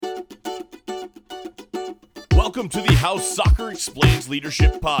Welcome to the How Soccer Explains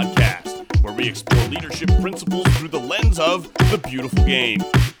Leadership podcast, where we explore leadership principles through the lens of the beautiful game.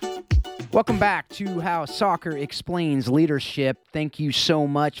 Welcome back to How Soccer Explains Leadership. Thank you so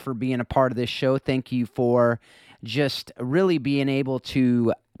much for being a part of this show. Thank you for just really being able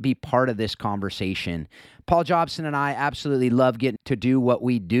to be part of this conversation. Paul Jobson and I absolutely love getting to do what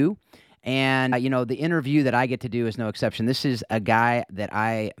we do. And, the interview that I get to do is no exception. This is a guy that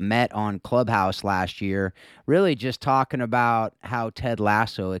I met on Clubhouse last year, really just talking about how Ted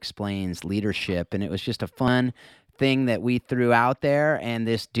Lasso explains leadership. And it was just a fun thing that we threw out there. And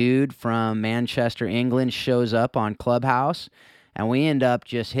this dude from Manchester, England shows up on Clubhouse, and we end up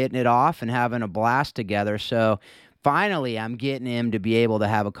just hitting it off and having a blast together. So finally, I'm getting him to be able to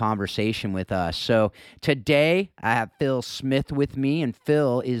have a conversation with us. So today, I have Phil Smith with me, and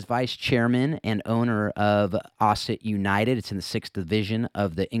Phil is vice chairman and owner of Ossett United. It's in the 6th division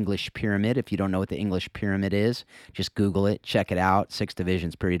of the English Pyramid. If you don't know what the English Pyramid is, just Google it, check it out. 6th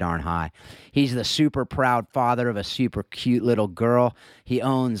division's pretty darn high. He's the super proud father of a super cute little girl. He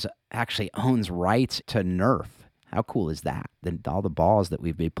actually owns rights to Nerf. How cool is that? All the balls that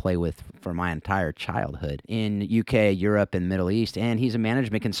we've been play with for my entire childhood in UK, Europe, and Middle East. And he's a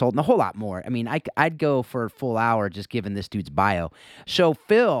management consultant, a whole lot more. I mean, I'd go for a full hour just given this dude's bio. So,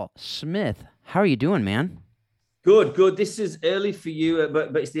 Phil Smith, how are you doing, man? Good. This is early for you,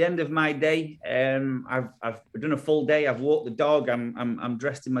 but it's the end of my day. I've done a full day. I've walked the dog. I'm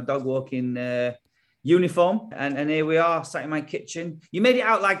dressed in my dog walking uniform, and here we are, sat in my kitchen. You made it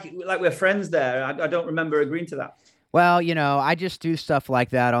out like we're friends there. I don't remember agreeing to that. Well, I just do stuff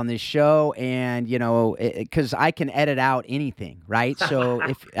like that on this show, and because I can edit out anything, right? So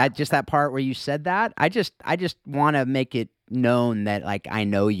if just that part where you said that, I just want to make it known that like I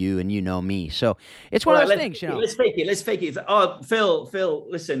know you and you know me. So it's one of those things, Let's fake it. Oh, Phil,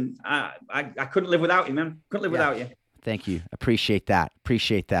 listen, I couldn't live without you, man. Couldn't live without you. Thank you. Appreciate that.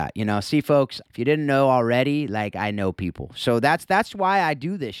 See, folks, if you didn't know already, like I know people. So that's why I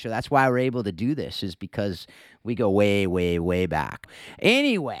do this show. That's why we're able to do this, is because we go way, way, way back.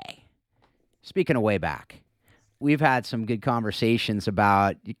 Anyway, speaking of way back, we've had some good conversations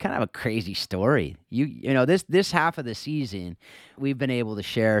about kind of a crazy story. This half of the season, we've been able to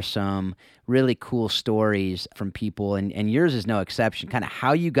share some really cool stories from people, and yours is no exception, kind of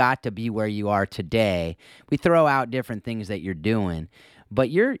how you got to be where you are today. We throw out different things that you're doing,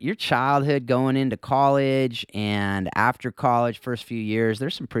 but your childhood going into college and after college, first few years,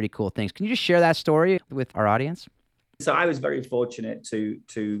 there's some pretty cool things. Can you just share that story with our audience? So I was very fortunate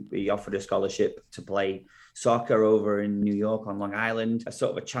to be offered a scholarship to play soccer over in New York on Long Island, a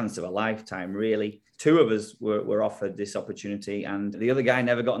sort of a chance of a lifetime, really. Two of us were offered this opportunity, and the other guy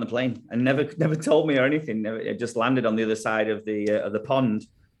never got on the plane and never told me or anything. It just landed on the other side of the pond,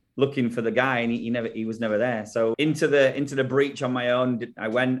 looking for the guy, and he was never there. So into the breach on my own I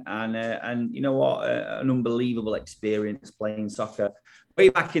went, and you know what, an unbelievable experience playing soccer. Way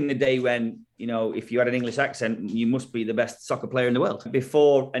back in the day when, if you had an English accent, you must be the best soccer player in the world.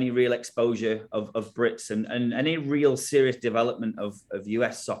 Before any real exposure of Brits and any real serious development of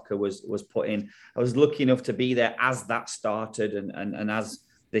US soccer was put in, I was lucky enough to be there as that started and as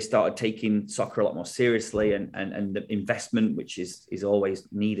they started taking soccer a lot more seriously, and the investment, which is always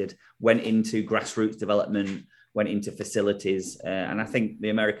needed, went into grassroots development, went into facilities. And I think the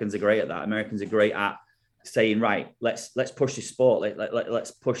Americans are great at that. Americans are great at saying, right, let's push this sport,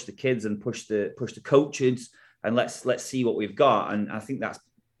 let's push the kids and push the coaches, and let's see what we've got. And I think that's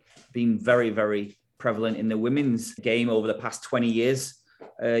been very, very prevalent in the women's game over the past 20 years.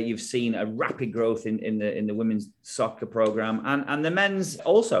 You've seen a rapid growth in the women's soccer program and the men's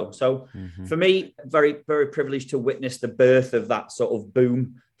also. So for me, very, very privileged to witness the birth of that sort of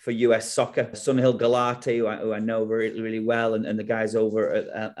boom for US soccer. Sunil Gulati, who I know really, really well, and the guys over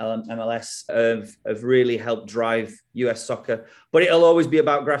at MLS have really helped drive US soccer. But it'll always be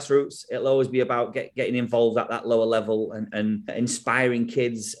about grassroots. It'll always be about getting involved at that lower level and inspiring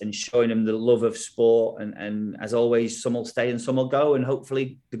kids and showing them the love of sport. And as always, some will stay and some will go, and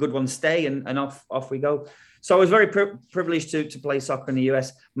hopefully the good ones stay, and off we go. So I was very privileged to play soccer in the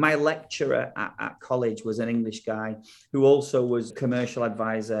US. My lecturer at college was an English guy who also was commercial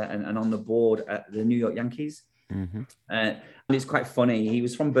advisor and on the board at the New York Yankees. And it's quite funny. He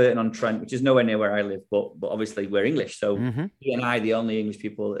was from Burton-on-Trent, which is nowhere near where I live, but obviously we're English. So he and I, the only English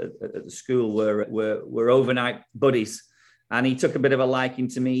people at the school, were overnight buddies. And he took a bit of a liking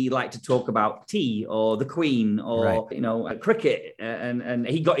to me. He liked to talk about tea or the Queen or, cricket. And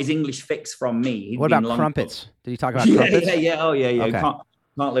he got his English fix from me. What about crumpets? Did you talk about crumpets? Yeah. Oh, yeah. Okay.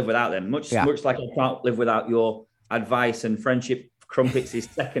 Can't live without them. Much like I can't live without your advice and friendship Crumpets is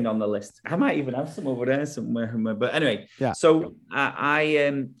second on the list. I might even have some over there somewhere. But anyway, Yeah. So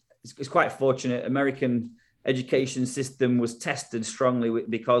it's quite fortunate. American education system was tested strongly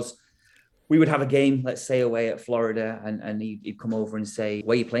because we would have a game, let's say, away at Florida, and he'd come over and say,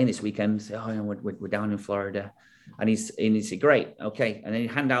 "Where are you playing this weekend?" Say, "Oh, no, we're down in Florida." And he'd say, "Great, okay." And then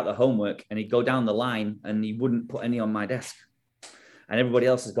he'd hand out the homework, and he'd go down the line, and he wouldn't put any on my desk. And everybody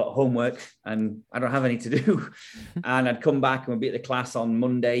else has got homework, and I don't have any to do. And I'd come back, and we'd be at the class on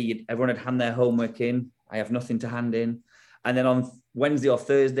Monday. Everyone would hand their homework in. I have nothing to hand in. And then on Wednesday or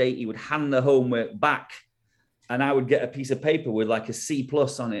Thursday, he would hand the homework back, and I would get a piece of paper with like a C+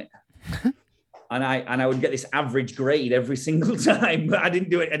 on it. And I would get this average grade every single time, but I didn't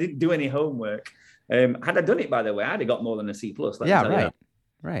do it. I didn't do any homework. Had I done it, by the way, I'd have got more than a C+.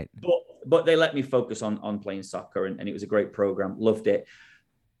 Right. But they let me focus on playing soccer, and it was a great program. Loved it.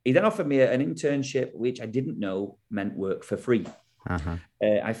 He then offered me an internship, which I didn't know meant work for free.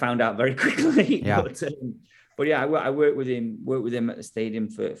 I found out very quickly. Yeah. But yeah, I worked with him at the stadium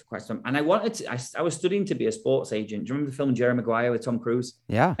for quite some time. And I was studying to be a sports agent. Do you remember the film Jerry Maguire with Tom Cruise?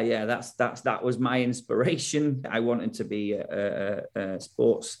 Yeah. Yeah, that was my inspiration. I wanted to be a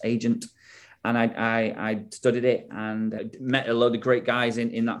sports agent. And I studied it and met a load of great guys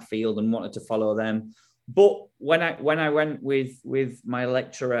in that field and wanted to follow them. But when I went with my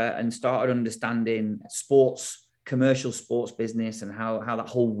lecturer and started understanding commercial sports business and how that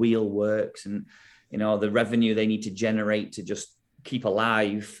whole wheel works, and the revenue they need to generate to just keep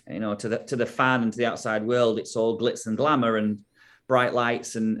alive, to the fan and to the outside world, it's all glitz and glamour and bright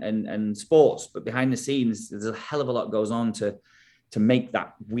lights and sports. But behind the scenes, there's a hell of a lot goes on to make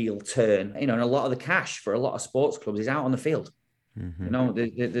that wheel turn. And a lot of the cash for a lot of sports clubs is out on the field.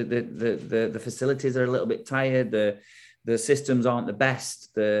 The facilities are a little bit tired. The systems aren't the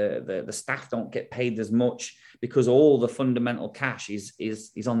best. The staff don't get paid as much because all the fundamental cash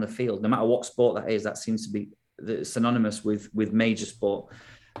is on the field. No matter what sport that is, that seems to be synonymous with major sport.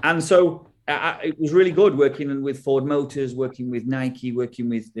 And so it was really good working with Ford Motors, working with Nike, working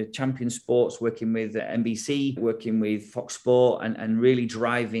with the Champion Sports, working with NBC, working with Fox Sport, and really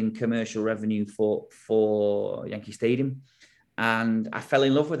driving commercial revenue for Yankee Stadium. And I fell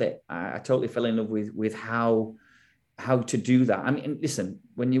in love with it. I totally fell in love with how to do that. I mean, listen,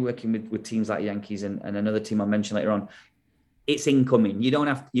 when you're working with teams like Yankees and another team I'll mention later on, it's incoming. You don't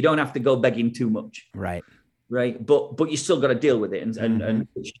have to go begging too much. Right. But you still got to deal with it and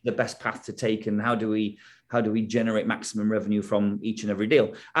which is the best path to take, and how do we generate maximum revenue from each and every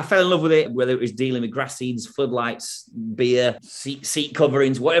deal. I fell in love with it, whether it was dealing with grass seeds, floodlights, beer, seat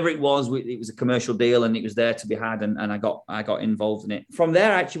coverings, whatever it was a commercial deal and it was there to be had, and I got involved in it. From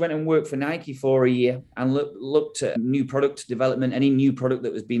there, I actually went and worked for Nike for a year and looked at new product development, any new product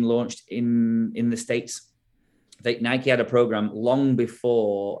that was being launched in the States. Nike had a program long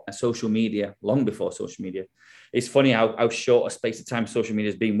before social media. It's funny how short a space of time social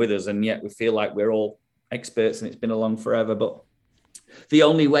media has been with us, and yet we feel like we're all experts and it's been along forever. But the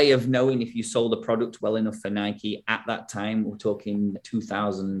only way of knowing if you sold a product well enough for Nike at that time, we're talking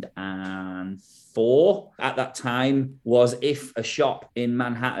 2004, at that time, was if a shop in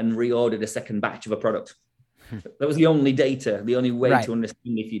Manhattan reordered a second batch of a product. That was the only data, the only way to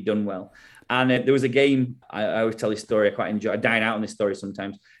understand if you'd done well. And there was a game, I always tell this story, I quite enjoy, I dine out on this story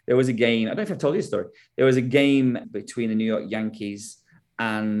sometimes. There was a game, I don't know if I've told you this story. There was a game between the New York Yankees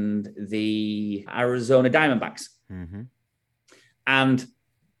and the Arizona Diamondbacks. And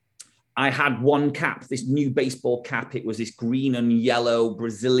I had one cap, this new baseball cap. It was this green and yellow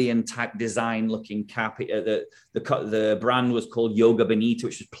Brazilian type design looking cap. The brand was called Yoga Bonito,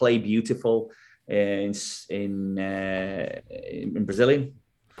 which was Play Beautiful in Brazilian.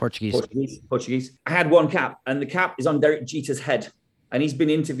 Portuguese. I had one cap, and the cap is on Derek Jeter's head, and he's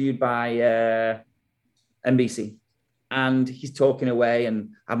been interviewed by NBC, and he's talking away,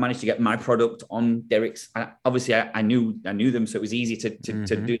 and I managed to get my product on Derek's. Obviously, I knew them, so it was easy to do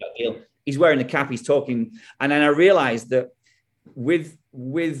that deal. He's wearing the cap, he's talking, and then I realized that with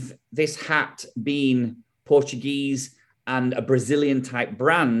this hat being Portuguese and a Brazilian type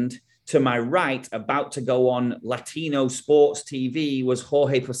brand, to my right, about to go on Latino sports TV, was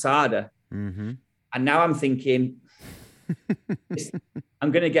Jorge Posada. And now I'm thinking,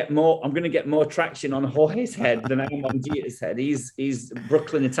 I'm going to get more traction on Jorge's head than I am on Jeter's head. He's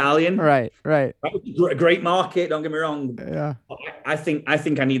Brooklyn Italian. Right. That was a great market, don't get me wrong. Yeah. I think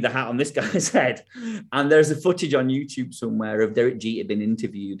I need the hat on this guy's head. And there's a footage on YouTube somewhere of Derek Jeter being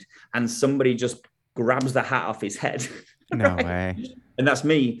interviewed, and somebody just grabs the hat off his head No way. And that's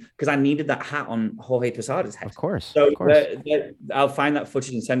me, because I needed that hat on Jorge Posada's head. Of course. So of course. I'll find that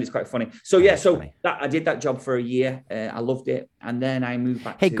footage and send it. It's quite funny. So yeah, That's so funny. I did that job for a year. I loved it, and then I moved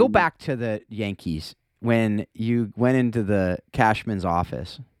back. Hey, go back to the Yankees when you went into the Cashman's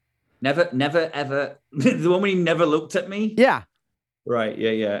office. Never, ever. The one when he never looked at me. Yeah. Right.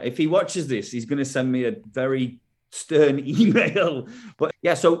 Yeah. If he watches this, he's going to send me a very stern email. But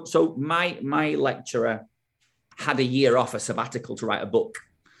yeah, so my lecturer had a year off, a sabbatical, to write a book.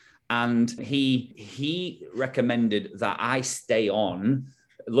 And he recommended that I stay on,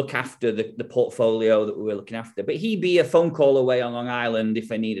 look after the portfolio that we were looking after. But he'd be a phone call away on Long Island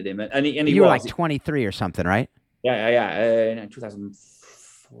if I needed him. And he You were was. like 23 or something, right? Yeah.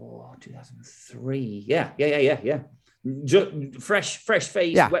 2004, 2003. Yeah. Just fresh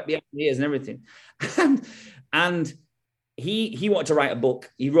face, wet behind the ears and everything. And he wanted to write a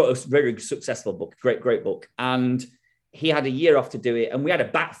book. He wrote a very successful book, great book. And he had a year off to do it. And we had a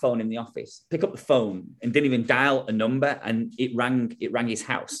bat phone in the office. Pick up the phone and didn't even dial a number. And it rang his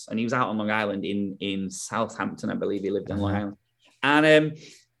house. And he was out on Long Island in Southampton, I believe he lived on Long Island.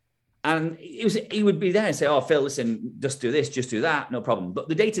 And he would be there and say, "Oh, Phil, listen, just do this, just do that, no problem." But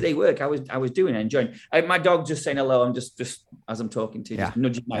the day-to-day work I was doing and enjoying. My dog just saying hello. I'm just as I'm talking to you, just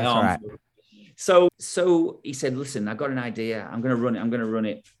nudging my arm. Right. So he said, "Listen, I got an idea. I'm going to run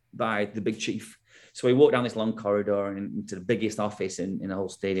it by the big chief." So we walked down this long corridor and into the biggest office in the whole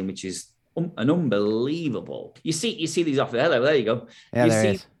stadium, which is an unbelievable. You see these offices. Hello, there you go.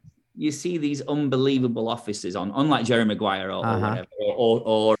 Yeah, You see these unbelievable offices unlike Jerry Maguire or whatever,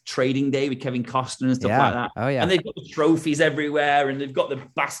 or Trading Day with Kevin Costner and stuff like that. Oh, yeah. And they've got the trophies everywhere, and they've got the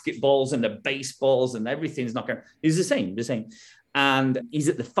basketballs and the baseballs, and everything's not going. It's the same. And he's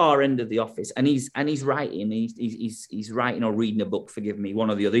at the far end of the office, and he's writing. He's writing or reading a book. Forgive me, one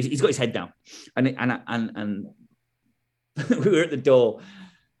or the other. He's got his head down, and we were at the door.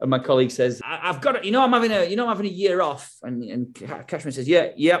 And my colleague says, "I've got it. I'm having a year off." And Cashman says,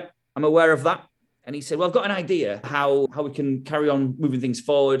 "Yeah, I'm aware of that." And he said, "Well, I've got an idea how we can carry on moving things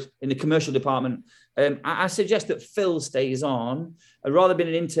forward in the commercial department. I suggest that Phil stays on. Rather than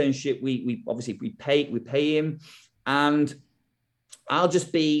an internship, we obviously pay him, and I'll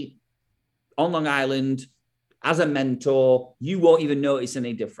just be on Long Island as a mentor. You won't even notice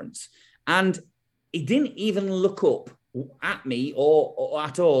any difference." And he didn't even look up at me or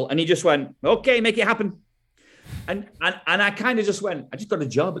at all. And he just went, "Okay, make it happen." And I kind of just went, I just got a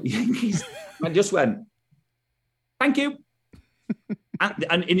job at the Yankees. And I just went, "Thank you."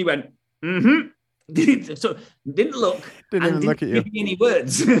 and he went, "Mm-hmm." So didn't look. Didn't even look at you. Give me any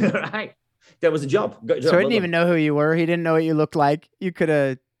words. Right. There was a job. Got a job. So he didn't even know who you were. He didn't know what you looked like. You could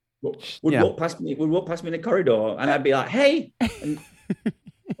have. Would walk past me in the corridor, and I'd be like, "Hey." And,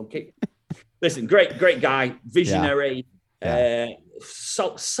 okay. Listen, great guy, visionary,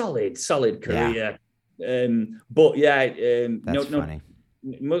 solid career. But that's funny.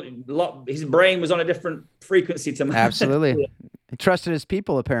 His brain was on a different frequency to mine. Absolutely. He trusted his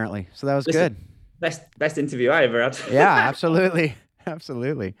people, apparently. So that was good. Best interview I ever had. Yeah, absolutely.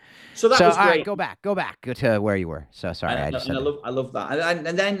 Absolutely. So that was great. All right, go back to where you were. So sorry. I love that.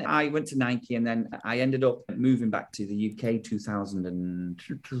 And then I went to Nike, and then I ended up moving back to the UK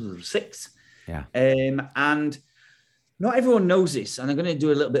 2006. Yeah. And not everyone knows this, and I'm going to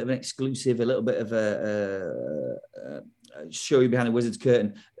do a little bit of an exclusive, a little bit of a show you behind the Wizard's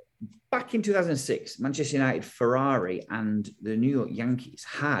curtain. Back in 2006, Manchester United, Ferrari, and the New York Yankees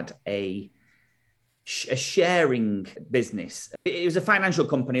had a sharing business. It was a financial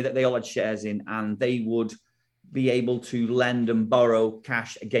company that they all had shares in, and they would be able to lend and borrow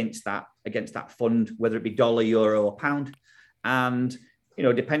cash against that fund, whether it be dollar, euro, or pound. And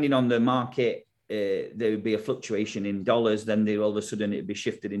depending on the market, there would be a fluctuation in dollars. Then all of a sudden it'd be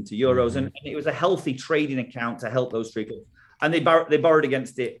shifted into euros, and it was a healthy trading account to help those three. And they borrowed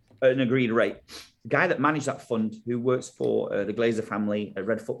against it at an agreed rate. The guy that managed that fund, who works for the Glazer family at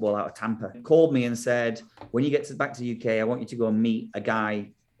Red Football out of Tampa, called me and said, "When you get back to the UK, I want you to go and meet a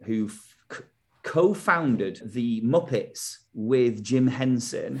guy who co-founded the Muppets with Jim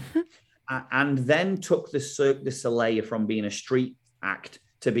Henson, and then took the Cirque du Soleil from being a street act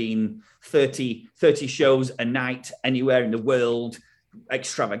to being 30 shows a night anywhere in the world,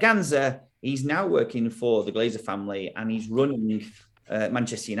 extravaganza. He's now working for the Glazer family, and he's running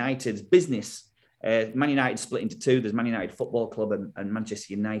Manchester United's business. Man United split into two. There's Man United Football Club and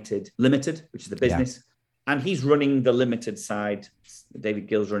Manchester United Limited, which is the business. Yeah. And he's running the limited side. David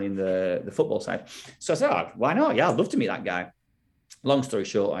Gill's running the football side. So I said, "Oh, why not? Yeah, I'd love to meet that guy." long story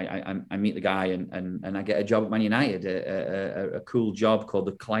short, I meet the guy and I get a job at Man United, a cool job called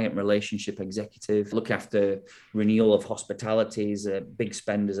the client relationship executive. Look after renewal of hospitalities, big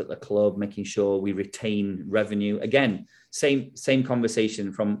spenders at the club, making sure we retain revenue. Again, same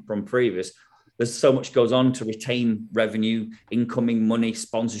conversation from previous. There's so much goes on to retain revenue, incoming money,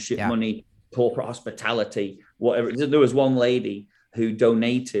 sponsorship money, corporate hospitality, whatever. There was one lady who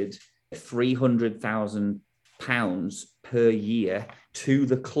donated £300,000 per year to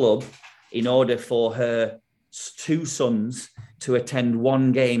the club in order for her 2 sons to attend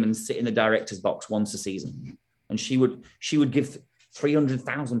one game and sit in the director's box once a season. And she would give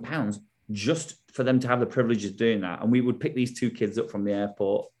 £300,000 just for them to have the privilege of doing that. And we would pick these 2 kids up from the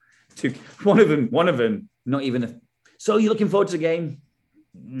airport. One of them, not even so you're looking forward to the game?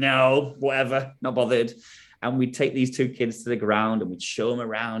 No, whatever, not bothered. And we'd take these 2 kids to the ground and we'd show them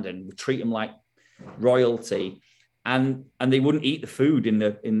around and we'd treat them like royalty. And they wouldn't eat the food in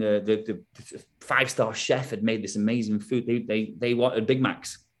the 5-star chef had made this amazing food. They wanted Big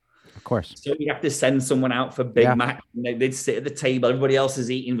Macs. Of course. So you have to send someone out for Big Mac. They'd sit at the table. Everybody else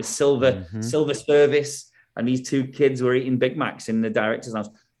is eating with silver service. And these 2 kids were eating Big Macs in the director's lounge.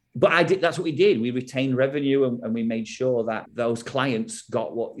 But that's what we did. We retained revenue and we made sure that those clients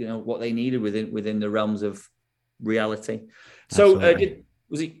got what they needed within the realms of reality. So it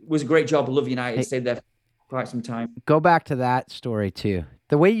was a great job. I love United. Hey, stayed there for quite some time. Go back to that story too.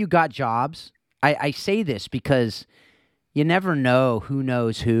 The way you got jobs, I say this because you never know who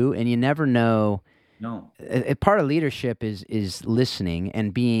knows who, and you never know. No. A part of leadership is listening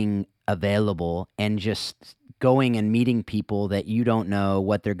and being available and just going and meeting people that you don't know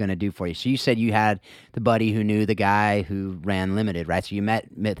what they're going to do for you. So you said you had the buddy who knew the guy who ran Limited, right? So you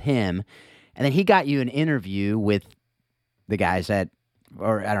met him, and then he got you an interview with the guys or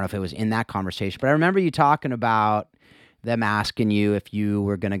I don't know if it was in that conversation, but I remember you talking about them asking you if you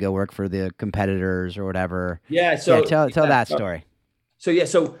were going to go work for the competitors or whatever. Yeah. So tell that story. So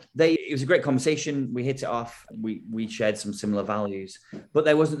it was a great conversation. We hit it off. We shared some similar values, but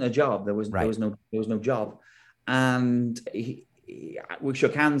there wasn't a job. There was no job. And we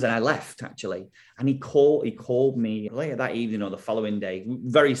shook hands and I left actually. And he called me later that evening or the following day,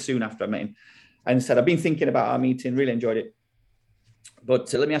 very soon after I met him, and said, I've been thinking about our meeting, really enjoyed it.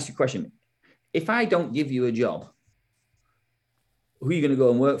 But let me ask you a question. If I don't give you a job, who are you going to go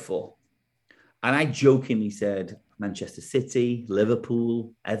and work for? And I jokingly said, Manchester City,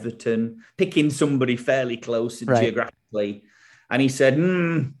 Liverpool, Everton, picking somebody fairly close geographically. And he said,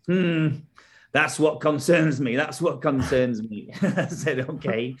 that's what concerns me. That's what concerns me. I said,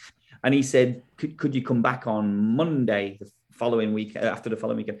 okay. And he said, could you come back on Monday, the following week, after the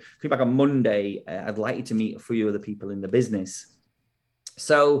following weekend? Come back on Monday. I'd like you to meet a few other people in the business.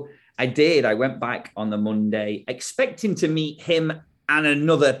 So I did. I went back on the Monday, expecting to meet him and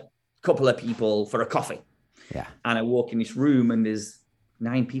another couple of people for a coffee. Yeah. And I walk in this room and there's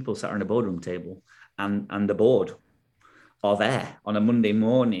 9 people sat around a boardroom table and the board are there on a Monday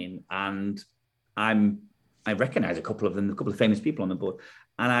morning. And I recognize a couple of them, a couple of famous people on the board.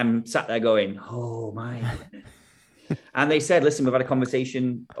 And I'm sat there going, oh my goodness. And they said, listen, we've had a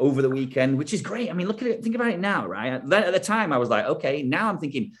conversation over the weekend, which is great. I mean, look at it. Think about it now, right? Then at the time I was like, okay, now I'm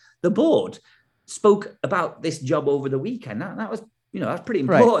thinking the board spoke about this job over the weekend. That was, that's pretty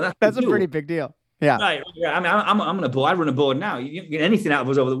important. Right. That's a pretty big deal. Yeah. Right. Yeah. I mean, I'm on a board. I run a board now. You don't get anything out of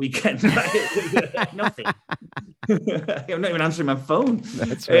us over the weekend. Nothing. I'm not even answering my phone.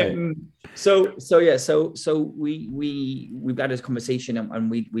 That's right. So we've had this conversation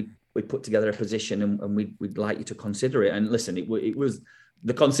and we put together a position and we'd like you to consider it. And listen, it was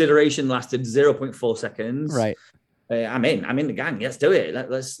the consideration lasted 0.4 seconds. Right. I'm in the gang. Let's do it.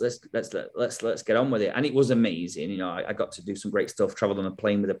 Let's get on with it. And it was amazing. I got to do some great stuff. Traveled on a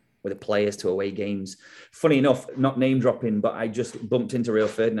plane with the players to away games. Funny enough, not name dropping, but I just bumped into Rio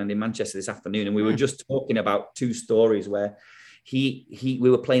Ferdinand in Manchester this afternoon, and we were just talking about 2 stories where we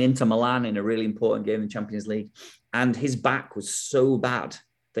were playing Inter Milan in a really important game in the Champions League, and his back was so bad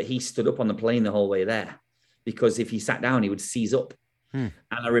that he stood up on the plane the whole way there, because if he sat down, he would seize up. And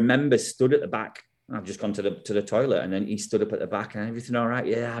I remember stood at the back. I've just gone to the toilet, and then he stood up at the back and everything all right.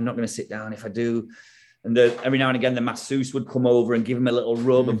 Yeah, I'm not going to sit down if I do. And every now and again, the masseuse would come over and give him a little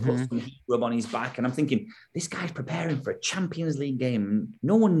rub and put some heat rub on his back. And I'm thinking, this guy's preparing for a Champions League game.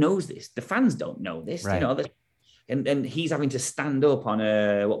 No one knows this. The fans don't know this. Right. And he's having to stand up on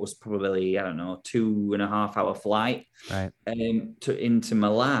what was probably, 2.5-hour flight into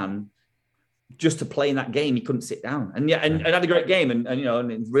Milan just to play in that game. He couldn't sit down. And had a great game.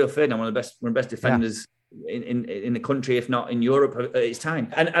 And Rio Ferdinand, one of the best defenders in the country, if not in Europe at its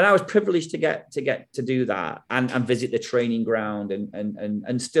time. And I was privileged to get to do that and visit the training ground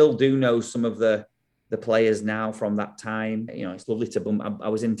and still do know some of the players now from that time. You know, it's lovely to bump. I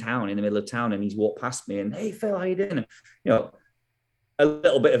was in town, in the middle of town, and he's walked past me and, hey, Phil, how you doing? And, you know, a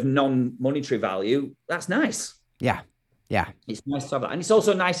little bit of non-monetary value. That's nice. Yeah. Yeah. It's nice to have that. And it's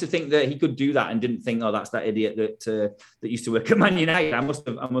also nice to think that he could do that and didn't think, oh, that's that idiot that used to work at Man United. I must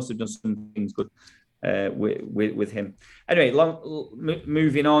have done some things good with him. Anyway,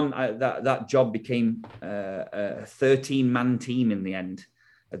 moving on, that job became a 13-man team in the end.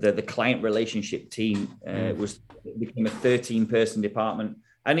 The client relationship team became a 13-person department,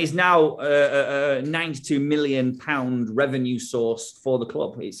 and is now a £92 million revenue source for the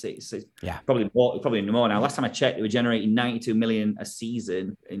club. It's probably more now. Last time I checked, they were generating 92 million a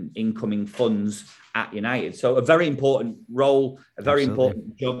season in incoming funds at United. So a very important role, a very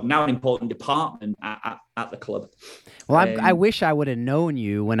important job, now an important department at the club. Well, I wish I would have known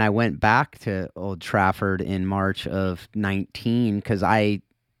you when I went back to Old Trafford in March of 19, because I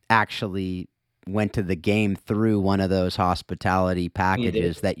actually went to the game through one of those hospitality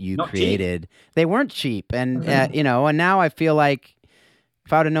packages that you created. Cheap. They weren't cheap. And, you know, and now I feel like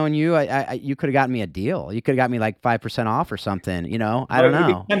if I would have known you, you could have gotten me a deal. You could have got me like 5% off or something, you know, I don't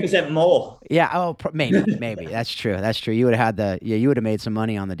know. 10% more. Yeah. Oh, maybe. That's true. You would have had you would have made some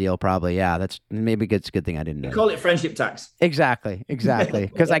money on the deal probably. Yeah. That's maybe it's a good thing I didn't know. I call it friendship tax. Exactly.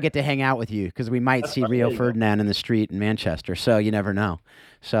 Because I get to hang out with you, because we might see Rio Ferdinand in the street in Manchester. So you never know.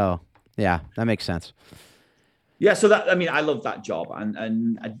 So yeah, that makes sense. Yeah, so I love that job,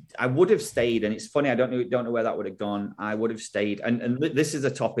 and I would have stayed. And it's funny, I don't know where that would have gone. I would have stayed, and this is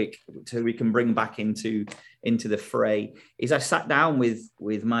a topic we can bring back into the fray. Is I sat down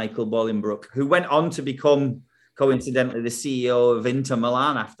with Michael Bolingbroke, who went on to become, coincidentally, the CEO of Inter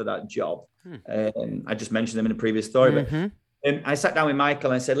Milan after that job. I just mentioned them in a previous story, but I sat down with Michael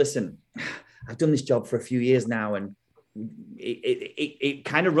and I said, "Listen, I've done this job for a few years now, and it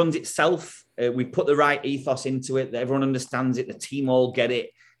kind of runs itself. We put the right ethos into it. Everyone understands it. The team all get it.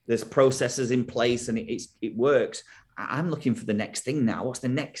 There's processes in place, and it works. I'm looking for the next thing now. What's the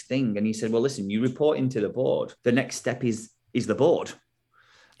next thing?" And he said, "Well, listen, you report into the board. The next step is the board."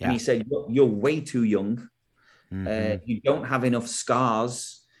 Yeah. And he said, "You're way too young. You don't have enough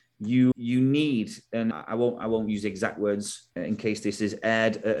scars. You need," and I won't use exact words in case this is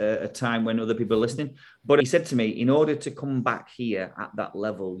aired at a time when other people are listening, but he said to me, in order to come back here at that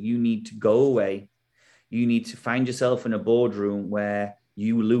level, you need to go away. You need to find yourself in a boardroom where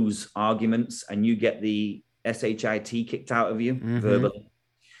you lose arguments and you get the SHIT kicked out of you verbally.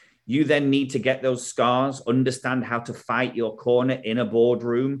 You then need to get those scars, understand how to fight your corner in a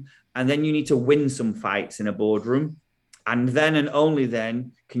boardroom, and then you need to win some fights in a boardroom. And then and only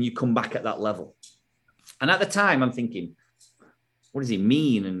then can you come back at that level." And at the time, I'm thinking, what does he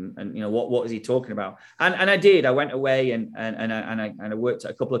mean? And you know, what is he talking about? And I did. I went away and I worked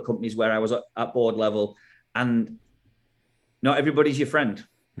at a couple of companies where I was at board level, and not everybody's your friend.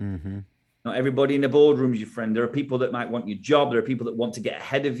 Not everybody in the boardroom is your friend. There are people that might want your job. There are people that want to get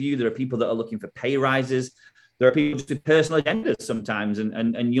ahead of you. There are people that are looking for pay rises. There are people with personal agendas sometimes,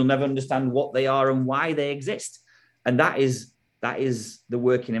 and you'll never understand what they are and why they exist. And that is the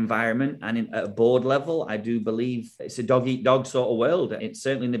working environment. And at a board level, I do believe it's a dog-eat-dog sort of world. It's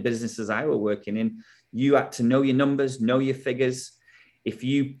certainly in the businesses I were working in. You had to know your numbers, know your figures. If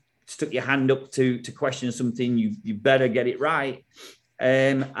you stuck your hand up to question something, you better get it right.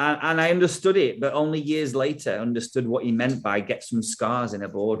 And I understood it, but only years later understood what he meant by get some scars in a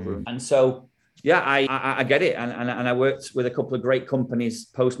boardroom. And so, yeah, I get it. And I worked with a couple of great companies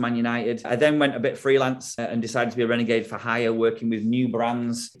post Man United. I then went a bit freelance and decided to be a renegade for hire, working with new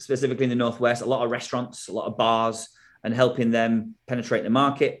brands, specifically in the Northwest, a lot of restaurants, a lot of bars, and helping them penetrate the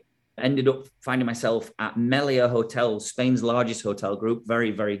market. Ended up finding myself at Melia Hotels, Spain's largest hotel group.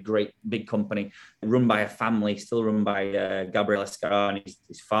 Very, very great, big company, run by a family, still run by Gabriel Escarra and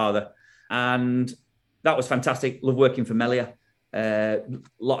his father. And that was fantastic. Love working for Melia. A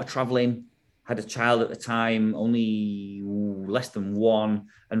lot of traveling. Had a child at the time, only less than one,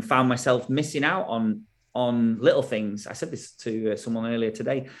 and found myself missing out on little things. I said this to someone earlier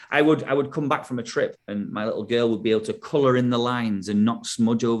today. I would come back from a trip and my little girl would be able to colour in the lines and not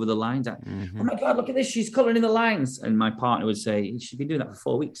smudge over the lines. Oh my God, look at this. She's colouring in the lines. And my partner would say, she's been doing that for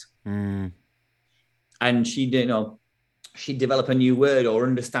 4 weeks. And she'd develop a new word or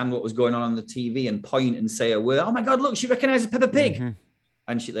understand what was going on the TV and point and say a word. Oh my God, look, she recognises Peppa Pig.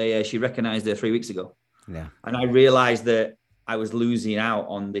 And she recognized her 3 weeks ago. Yeah. And I realized that I was losing out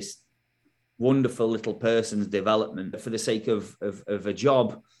on this wonderful little person's development for the sake of a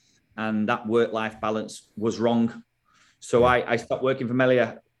job. and that work-life balance was wrong. So I stopped working for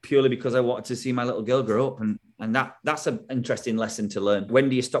Melia purely because I wanted to see my little girl grow up. And that's an interesting lesson to learn. When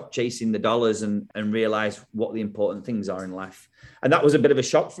do you stop chasing the dollars and realize what the important things are in life? And that was a bit of a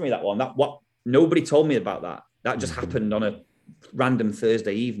shock for me, that one. Nobody told me about that. That just happened on a random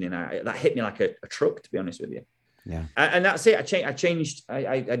Thursday evening. That hit me like a truck, to be honest with you. Yeah. And that's it. I changed.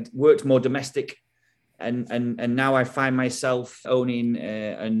 I worked more domestic. And now I find myself owning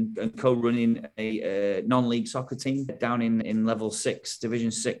and co-running a non-league soccer team down in level 6,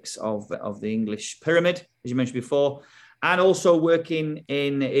 division 6 of the English pyramid, as you mentioned before, and also working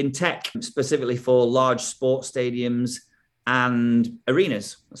in tech, specifically for large sports stadiums and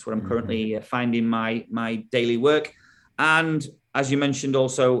arenas. That's what I'm currently finding my daily work. And as you mentioned,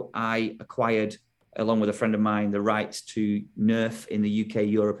 also, I acquired, along with a friend of mine, the rights to Nerf in the UK,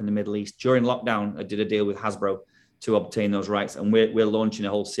 Europe, and the Middle East. During lockdown, I did a deal with Hasbro to obtain those rights, and we're launching a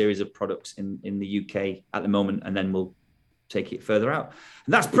whole series of products in the UK at the moment, and then we'll take it further out.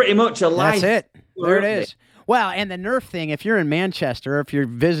 And that's pretty much a life. That's it. There it is. Well, and the Nerf thing, if you're in Manchester, if you're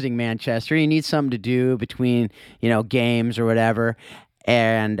visiting Manchester, you need something to do between, games or whatever,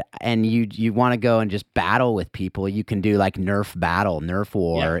 and you want to go and just battle with people, you can do like Nerf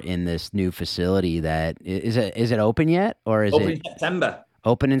War in this new facility. That is it open yet, or is open it in September?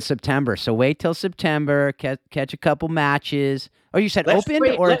 Open in September. So wait till September, catch a couple matches. Oh, you said Let's open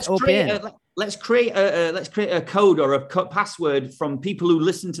create, or let's it's open? Let's create a code or a password from people who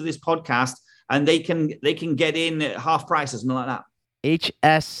listen to this podcast, and they can get in at half price or something like that.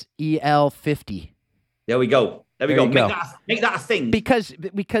 HSEL 50. There we go. There we go. Make that a thing.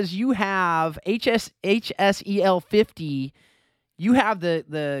 Because you have HSEL 50, you have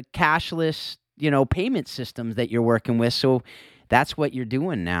the cashless, payment systems that you're working with. So that's what you're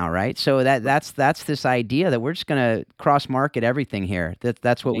doing now, right? So that's this idea that we're just going to cross market everything here.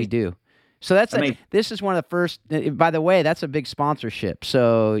 That's what we do. So this is one of the first. By the way, that's a big sponsorship.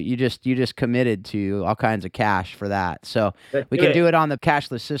 So you just committed to all kinds of cash for that. So we can do it on the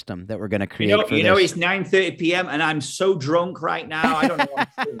cashless system that we're going to create. It's 9:30 p.m. and I'm so drunk right now. I don't know what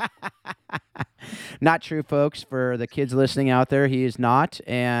to do. Not true, folks. For the kids listening out there, he is not.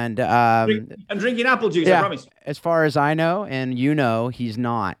 And I'm drinking apple juice. I promise. As far as I know, and he's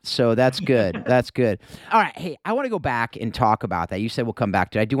not. So that's good. That's good. All right. Hey, I want to go back and talk about that. You said we'll come back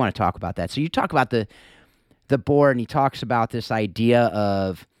to it. I do want to talk about that. So you talk about the board, and he talks about this idea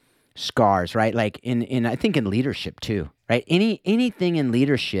of scars, right? Like in I think in leadership too, right? Anything in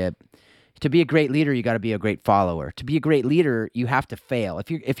leadership. To be a great leader, you got to be a great follower. To be a great leader, you have to fail.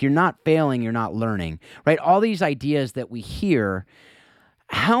 If you're not failing, you're not learning, right? All these ideas that we hear,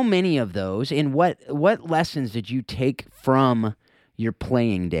 how many of those, and what lessons did you take from your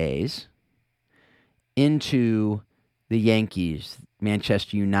playing days into the Yankees,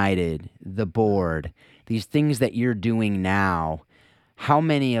 Manchester United, the board, these things that you're doing now? How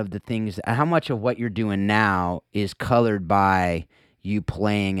much of what you're doing now is colored by you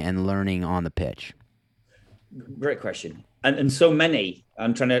playing and learning on the pitch? Great question. And so many.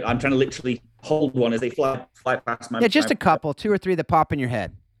 I'm trying to literally hold one as they fly past my. Yeah, just a couple, 2 or 3 that pop in your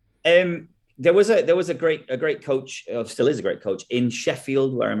head. There was a great coach, still is a great coach in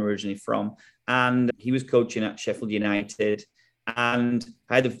Sheffield, where I'm originally from, and he was coaching at Sheffield United, and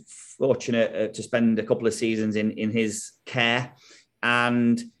I had the fortunate to spend a couple of seasons in his care,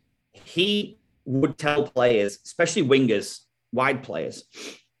 and he would tell players, especially wingers, wide players,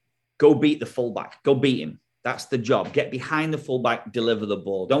 go beat the fullback, go beat him. That's the job. Get behind the fullback, deliver the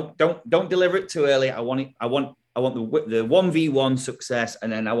ball. Don't deliver it too early. I want the 1v1 success,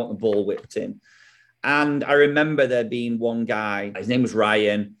 and then I want the ball whipped in. And I remember there being one guy, his name was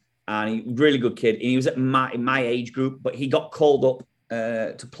Ryan, and he was a really good kid. And he was at my age group, but he got called up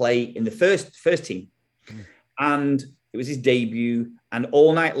to play in the first team. And it was his debut, and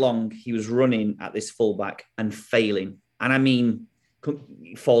all night long he was running at this fullback and failing. And I mean,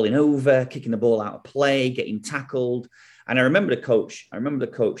 falling over, kicking the ball out of play, getting tackled. And I remember the coach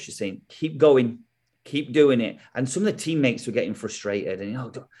just saying, keep going, keep doing it. And some of the teammates were getting frustrated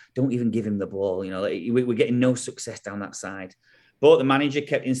and, don't even give him the ball. We're getting no success down that side. But the manager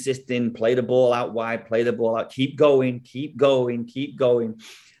kept insisting, play the ball out wide, play the ball out, keep going, keep going, keep going.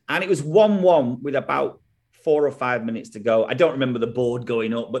 And it was 1-1 with about 4 or 5 minutes to go. I don't remember the board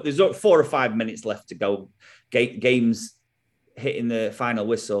going up, but there's 4 or 5 minutes left to go. Game's hitting the final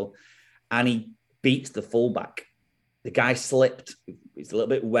whistle, and he beats the fullback. The guy slipped. It's a little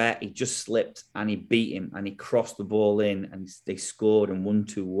bit wet. He just slipped, and he beat him, and he crossed the ball in, and they scored and won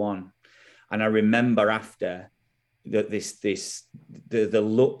 2-1. And I remember after the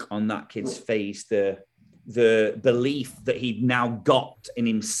look on that kid's face, the the belief that he'd now got in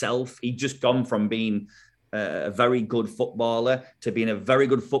himself. He'd just gone from being a very good footballer to being a very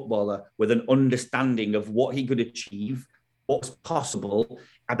good footballer with an understanding of what he could achieve, what was possible.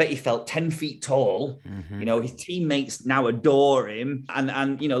 I bet he felt 10 feet tall. You know, his teammates now adore him.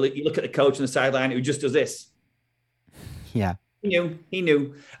 And you know, you look at the coach on the sideline who just does this. Yeah. He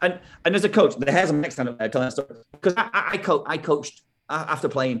knew. And as a coach, the hairs on my neck stand up there telling that story. Because I coached after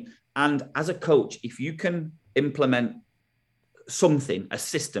playing. And as a coach, if you can implement something, a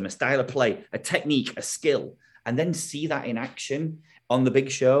system, a style of play, a technique, a skill, and then see that in action on the big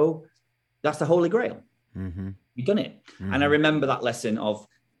show, that's the holy grail. You've done it. And I remember that lesson of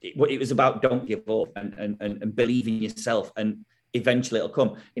what it was about: don't give up and believe in yourself, and eventually it'll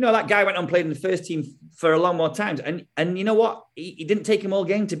come. You know, that guy went on and played in the first team for a long more times. And you know what? He didn't take him all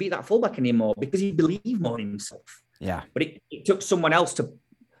game to beat that fullback anymore because he believed more in himself. Yeah. But it took someone else to,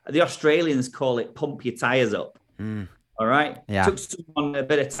 the Australians call it pump your tires up. All right. Yeah. It took someone a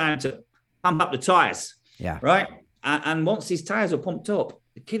bit of time to pump up the tires. Yeah. Right. And once his tires were pumped up,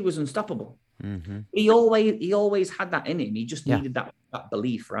 the kid was unstoppable. He always had that in him. He just needed that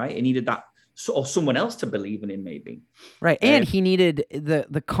belief, right? He needed that, or someone else to believe in him, maybe. Right. And he needed and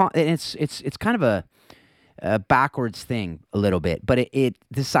it's kind of a backwards thing a little bit, but it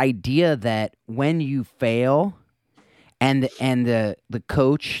this idea that when you fail and the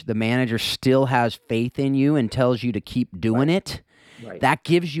coach, the manager still has faith in you and tells you to keep doing it, that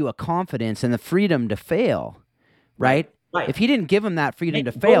gives you a confidence and the freedom to fail, right? Right. If he didn't give him that freedom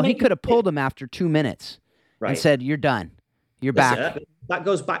to fail, he could have pulled him after 2 minutes and said, "You're done. You're back." That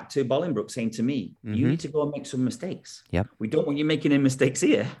goes back to Bolingbrook saying to me, you need to go and make some mistakes. Yep. We don't want you making any mistakes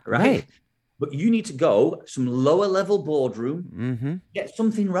here, right? But you need to go some lower level boardroom, get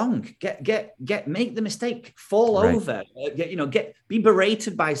something wrong, make the mistake, fall over, be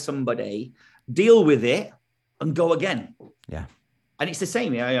berated by somebody, deal with it, and go again. Yeah. And it's the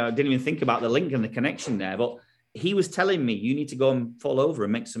same. I didn't even think about the link and the connection there, but he was telling me you need to go and fall over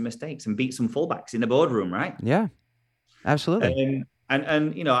and make some mistakes and beat some fullbacks in the boardroom, right? Yeah, absolutely.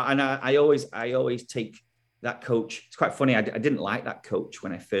 I always take that coach. It's quite funny. I didn't like that coach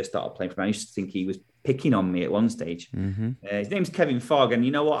when I first started playing for him. I used to think he was picking on me at one stage. His name's Kevin Fogg, and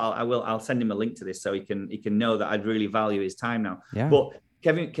you know what? I'll send him a link to this so he can know that I'd really value his time now. Yeah. But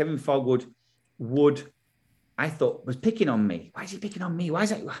Kevin Fogg would I thought was picking on me. Why is he picking on me? Why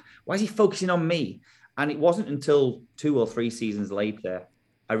is he focusing on me? And it wasn't until 2 or 3 seasons later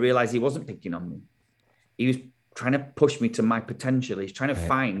I realized he wasn't picking on me. He was trying to push me to my potential. He's trying to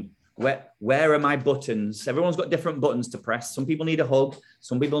find where are my buttons. Everyone's got different buttons to press. Some people need a hug.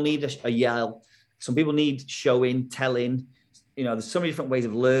 Some people need a yell. Some people need showing, telling. You know, there's so many different ways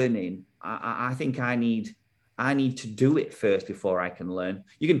of learning. I think I need to do it first before I can learn.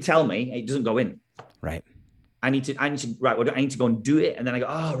 You can tell me it doesn't go in. Right. I need to go and do it. And then I go,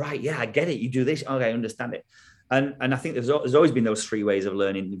 oh, right. Yeah, I get it. You do this. Okay, I understand it. And I think there's always been those 3 ways of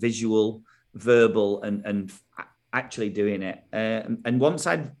learning: visual, verbal, and actually doing it. And once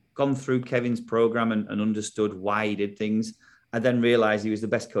I'd gone through Kevin's program and understood why he did things, I then realized he was the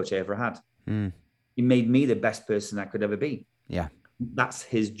best coach I ever had. He made me the best person I could ever be. Yeah. That's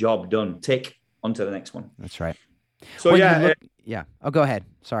his job done. Tick, on to the next one. That's right. So yeah. Oh, go ahead.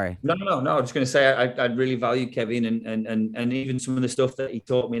 Sorry. No. I was just going to say I really value Kevin and even some of the stuff that he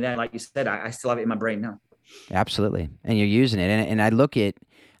taught me there. Like you said, I still have it in my brain now. Absolutely. And you're using it. And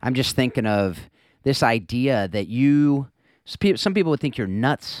I'm just thinking of this idea that some people would think you're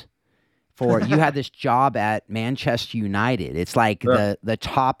nuts for, you had this job at Manchester United. It's like the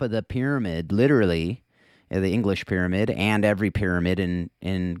top of the pyramid, literally, the English pyramid and every pyramid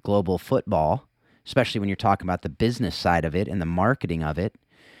in global football, especially when you're talking about the business side of it and the marketing of it.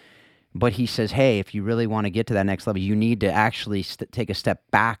 But he says, hey, if you really want to get to that next level, you need to actually take a step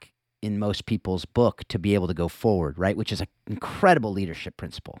back in most people's book to be able to go forward, right? Which is an incredible leadership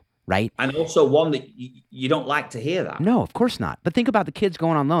principle, right? And also one that you don't like to hear that. No, of course not. But think about the kids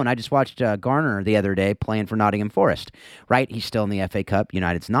going on loan. I just watched Garner the other day playing for Nottingham Forest, right? He's still in the FA Cup.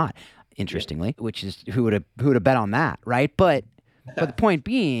 United's not, interestingly, which is who would have bet on that, right? But the point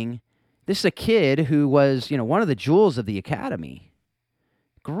being, this is a kid who was, one of the jewels of the academy.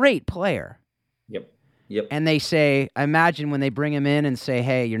 Great player. Yep. And they say, imagine when they bring him in and say,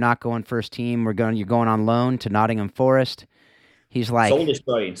 hey, you're not going first team. You're going on loan to Nottingham Forest. He's like...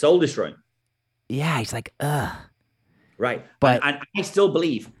 Soul destroying. Yeah, he's like, ugh. Right. But and I still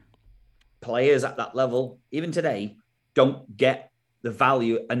believe players at that level, even today, don't get the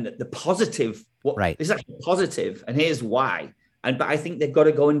value and the positive. Right. This is actually positive, and here's why. But I think they've got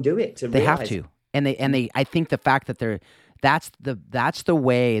to go and do it to realize. They have to. And I think the fact that that's the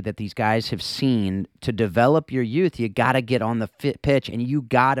way that these guys have seen to develop your youth. You got to get on the pitch, and you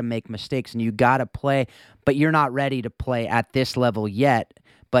got to make mistakes, and you got to play, but you're not ready to play at this level yet,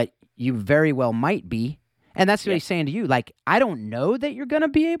 but you very well might be. And that's what he's saying to you. Like, I don't know that you're going to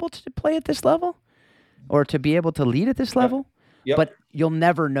be able to play at this level or to be able to lead at this level, but you'll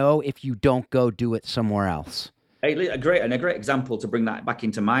never know if you don't go do it somewhere else. A great example to bring that back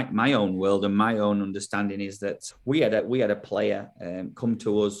into my own world and my own understanding is that we had a player come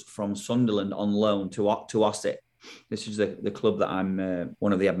to us from Sunderland on loan to Ossett. This is the club that I'm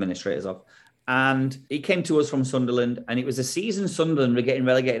one of the administrators of. And he came to us from Sunderland, and it was a season Sunderland were getting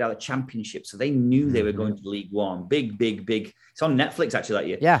relegated out of the Championship, so they knew they were going to League One. Big. It's on Netflix actually that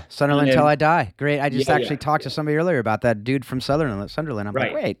year. Yeah, Sunderland Till I Die. Great. I just talked to somebody earlier about that dude from Sunderland. I'm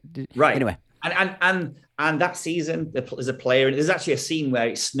like, wait. Right. Anyway. And that season, there's a player, and there's actually a scene where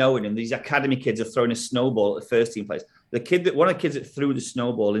it's snowing, and these academy kids are throwing a snowball at the first team players. One of the kids that threw the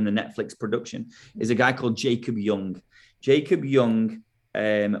snowball in the Netflix production is a guy called Jacob Young. Jacob Young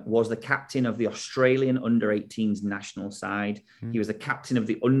was the captain of the Australian under-18s national side. He was the captain of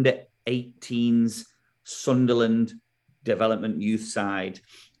the under-18s Sunderland development youth side.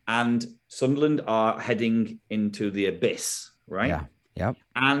 And Sunderland are heading into the abyss, right? Yeah. Yep.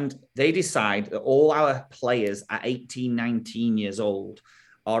 And they decide that all our players at 18, 19 years old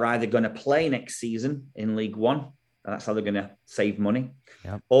are either going to play next season in League One, and that's how they're going to save money,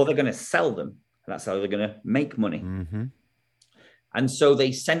 or they're going to sell them, and that's how they're going to make money. Mm-hmm. And so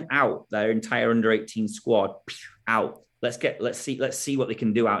they sent out their entire under-18 squad out. Let's see what they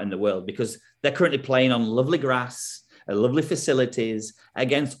can do out in the world, because they're currently playing on lovely grass, lovely facilities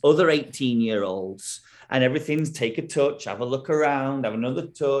against other 18-year-olds. And everything's take a touch, have a look around, have another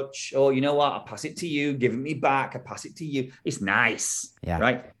touch. Oh, you know what? I'll pass it to you. Give it me back. I pass it to you. It's nice,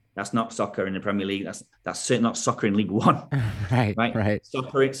 right? That's not soccer in the Premier League. That's certainly not soccer in League One. Right.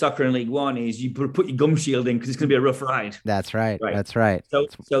 Soccer in League One is you put your gum shield in because it's going to be a rough ride. That's right. That's right.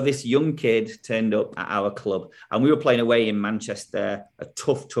 So this young kid turned up at our club, and we were playing away in Manchester, a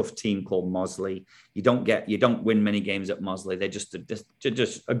tough team called Mosley. You don't win many games at Mosley. They're just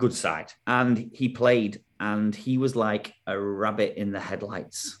a good side. And he played, and he was like a rabbit in the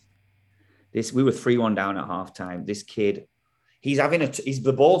headlights. We were 3-1 down at halftime. This kid,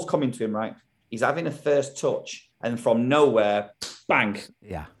 the ball's coming to him, right? He's having a first touch, and from nowhere, bang.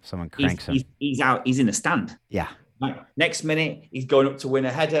 Yeah, someone cranks him. He's out. He's in the stand. Yeah. Right. Next minute, he's going up to win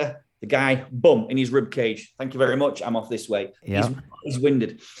a header. The guy, boom, in his rib cage. Thank you very much. I'm off this way. Yeah. He's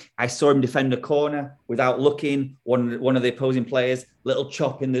winded. I saw him defend a corner without looking. One of the opposing players, little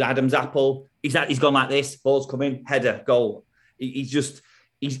chop in the Adam's apple. He's gone like this. Ball's coming. Header, goal. He's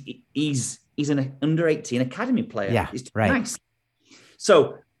an under-18 academy player. Yeah, it's right. Nice.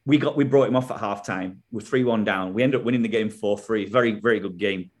 So we brought him off at halftime. We're 3-1 down. We ended up winning the game 4-3. Very, very good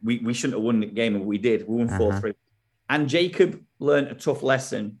game. We shouldn't have won the game, and we did. We won 4-3. And Jacob learned a tough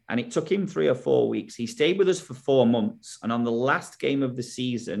lesson, and it took him 3 or 4 weeks. He stayed with us for 4 months, and on the last game of the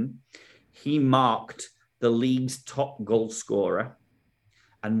season, he marked the league's top goal scorer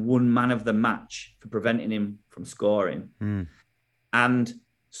and won man of the match for preventing him from scoring. And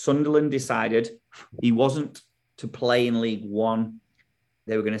Sunderland decided he wasn't to play in League One.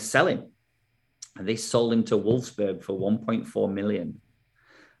 They were going to sell him, and they sold him to Wolfsburg for 1.4 million,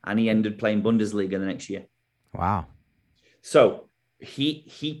 and he ended playing Bundesliga the next year. Wow. So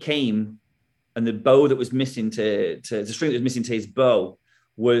he came, and the bow that was missing the string that was missing to his bow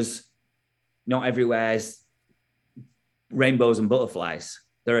was not everywhere's rainbows and butterflies.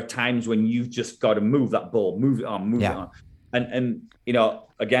 There are times when you've just got to move that ball, move it on. And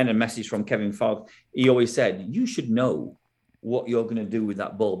again, a message from Kevin Fogg. He always said, you should know what you're going to do with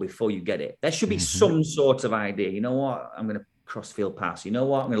that ball before you get it. There should be some sort of idea. You know what? I'm going to cross-field pass. You know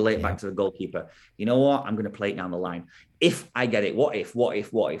what? I'm going to lay it back to the goalkeeper. You know what? I'm going to play it down the line. If I get it, what if?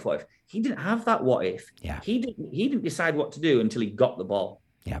 He didn't have that what if. Yeah. He didn't decide what to do until he got the ball.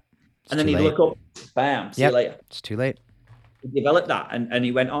 Yep. And then he'd look up, bam, see you later. It's too late. He developed that, and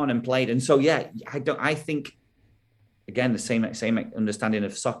he went on and played. And so, I think, again, the same understanding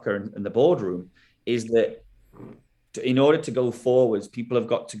of soccer and the boardroom is that in order to go forwards, people have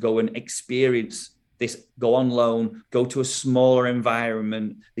got to go and experience this, go on loan, go to a smaller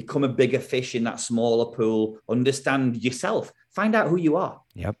environment, become a bigger fish in that smaller pool, understand yourself, find out who you are.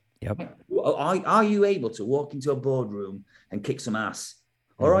 Yep. Are you able to walk into a boardroom and kick some ass?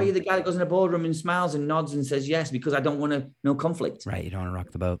 Or are you the guy that goes in a boardroom and smiles and nods and says yes because I don't want no conflict? Right, you don't want to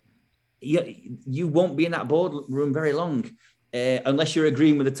rock the boat. You won't be in that boardroom very long unless you're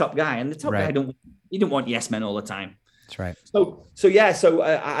agreeing with the top guy. And the top guy, you don't want yes men all the time. That's right. So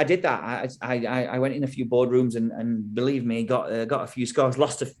I did that. I went in a few boardrooms and believe me, got a few scars,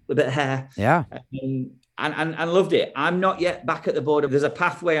 lost a bit of hair. Yeah. And loved it. I'm not yet back at the border. There's a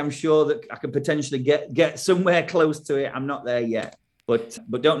pathway I'm sure that I could potentially get somewhere close to it. I'm not there yet, but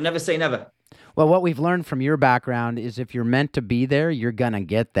don't never say never. Well, what we've learned from your background is if you're meant to be there, you're going to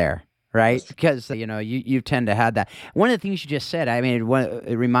get there, right? Because, you tend to have that. One of the things you just said, I mean,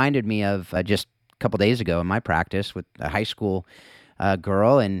 it reminded me of just a couple days ago in my practice with a high school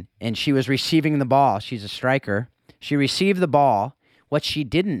girl, and she was receiving the ball. She's a striker. She received the ball. What she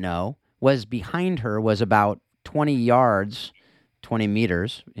didn't know was behind her was about 20 yards, 20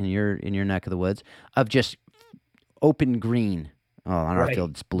 meters in your neck of the woods of just open green. Oh, on our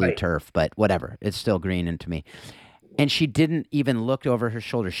field, it's blue turf, but whatever. It's still green to me. And she didn't even look over her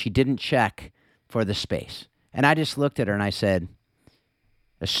shoulder. She didn't check for the space. And I just looked at her and I said,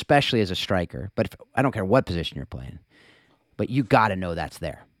 especially as a striker, but I don't care what position you're playing, but you got to know that's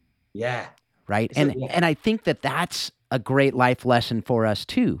there. Yeah. Right? And I think that's a great life lesson for us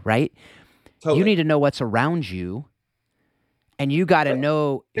too, right? Totally. You need to know what's around you, and you got to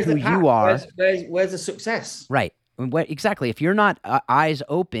know who you are. Where's the success? Right. Exactly. If you're not eyes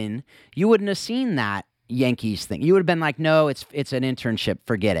open, you wouldn't have seen that Yankees thing. You would have been like, no, it's an internship.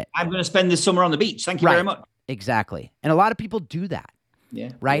 Forget it. I'm going to spend this summer on the beach. Thank you very much. Exactly. And a lot of people do that.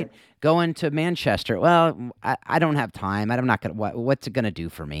 Yeah. Right. Yeah. Going to Manchester. Well, I don't have time. I'm not going to, what's it going to do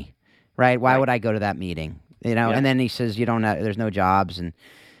for me? Right. Why would I go to that meeting? Yeah. And then he says, there's no jobs. And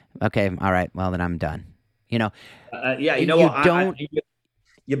okay. All right. Well, then I'm done. What?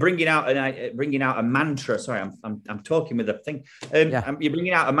 You're bringing out a mantra. Sorry, I'm talking with a thing. You're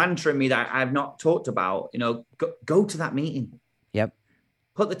bringing out a mantra in me that I've not talked about. Go to that meeting. Yep.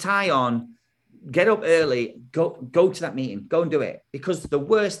 Put the tie on. Get up early. Go to that meeting. Go and do it. Because the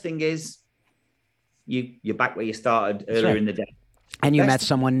worst thing is, you're back where you started earlier in the day. And you met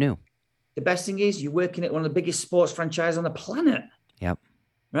someone new. The best thing is you're working at one of the biggest sports franchises on the planet. Yep.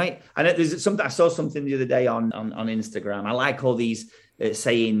 Right. And there's something I saw something the other day on Instagram. I like all these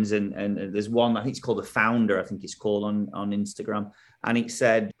sayings, and there's one, I think it's called The Founder, I think it's called on Instagram. And it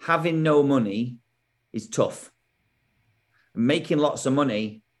said, having no money is tough. Making lots of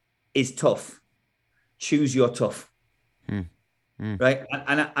money is tough. Choose your tough. Right.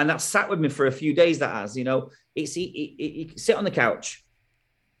 And that sat with me for a few days. That has, you sit on the couch,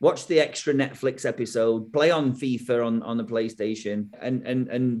 watch the extra Netflix episode, play on FIFA on the PlayStation,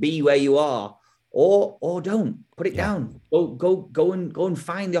 and be where you are, or don't put it down. Go and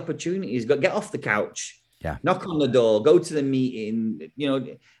find the opportunities. Get off the couch. Yeah. Knock on the door. Go to the meeting.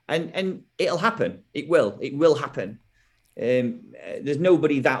 And it'll happen. It will happen. There's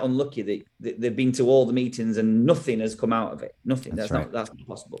nobody that unlucky that they've been to all the meetings and nothing has come out of it. Nothing. That's not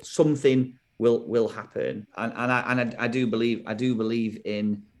possible. Something will happen. And I do believe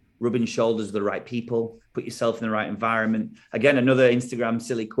in rubbing shoulders with the right people, put yourself in the right environment. Again, another Instagram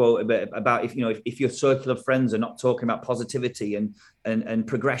silly quote about if your circle of friends are not talking about positivity and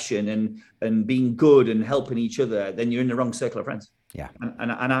progression and being good and helping each other, then you're in the wrong circle of friends. Yeah.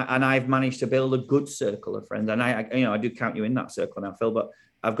 And I've managed to build a good circle of friends. And I do count you in that circle now, Phil, but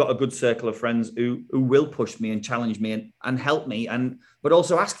I've got a good circle of friends who will push me and challenge me and help me, but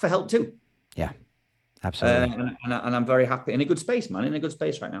also ask for help too. Yeah. Absolutely. And I'm very happy in a good space, man, in a good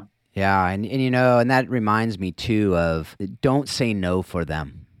space right now. Yeah. And that reminds me too of don't say no for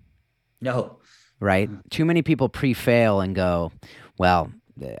them. No. Right. Too many people pre-fail and go, well,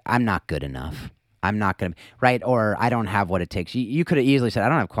 I'm not good enough. I'm not going to, right? Or I don't have what it takes. You could have easily said, I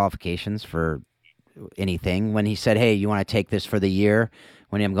don't have qualifications for anything. When he said, hey, you want to take this for the year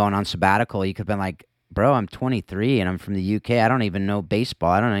when I'm going on sabbatical, you could have been like, bro, I'm 23 and I'm from the UK. I don't even know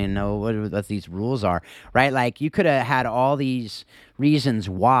baseball. I don't even know what these rules are, right? Like you could have had all these reasons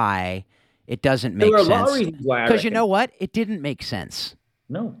why it doesn't make sense. There were a lot of reasons why. Because you know what? It didn't make sense.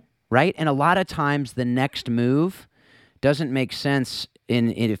 No. Right? And a lot of times the next move doesn't make sense.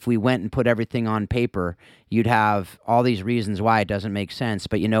 If we went and put everything on paper, you'd have all these reasons why it doesn't make sense.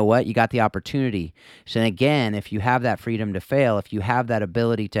 But you know what? You got the opportunity. So again, if you have that freedom to fail, if you have that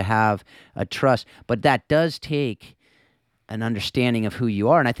ability to have a trust, but that does take an understanding of who you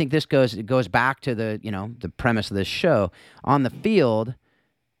are. And I think this goes back to the premise of this show. On the field,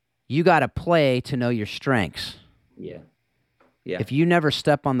 you got to play to know your strengths. Yeah. If you never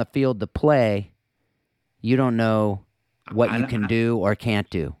step on the field to play, you don't know what you can do or can't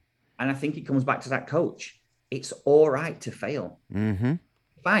do. And I think it comes back to that coach. It's all right to fail. Mm-hmm.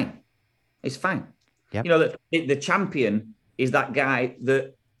 Fine. It's fine. Yep. The champion is that guy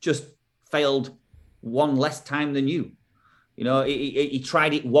that just failed one less time than you. He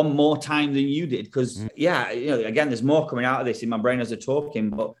tried it one more time than you did because, again, there's more coming out of this in my brain as they're talking.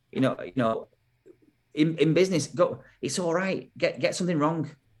 But in business, it's all right. Get something wrong.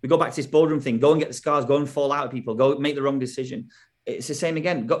 We go back to this boardroom thing. Go and get the scars. Go and fall out with people. Go make the wrong decision. It's the same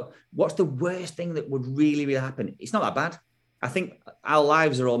again. What's the worst thing that would really, really happen? It's not that bad. I think our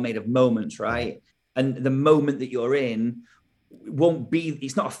lives are all made of moments, right? And the moment that you're in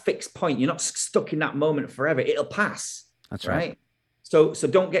it's not a fixed point. You're not stuck in that moment forever. It'll pass. That's right. So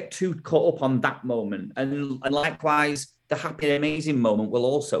don't get too caught up on that moment. And likewise, the happy and amazing moment will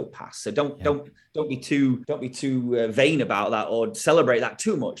also pass. So don't be too vain about that or celebrate that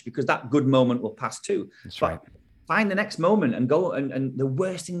too much, because that good moment will pass too. That's right. Find the next moment and go. And the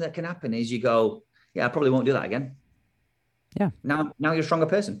worst thing that can happen is you go, I probably won't do that again. Yeah. Now you're a stronger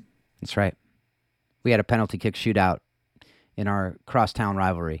person. That's right. We had a penalty kick shootout in our crosstown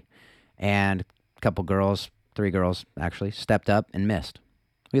rivalry, and a couple girls, 3 girls actually, stepped up and missed.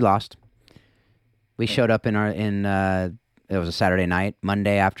 We lost. We showed up it was a Saturday night.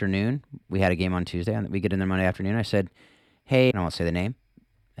 Monday afternoon, we had a game on Tuesday, and we get in there Monday afternoon. I said, hey, I won't say the name.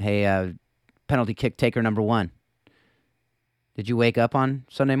 Hey, penalty kick taker number 1. Did you wake up on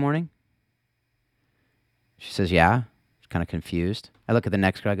Sunday morning? She says, yeah. She's kind of confused. I look at the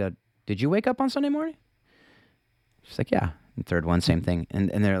next girl. I go, did you wake up on Sunday morning? She's like, yeah. And third one, same thing. And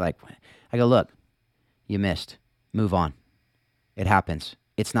they're like, I go, look, you missed. Move on. It happens.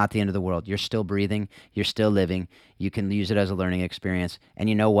 It's not the end of the world. You're still breathing. You're still living. You can use it as a learning experience. And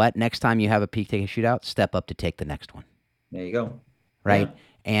you know what? Next time you have a PK shootout, step up to take the next one. There you go. Right?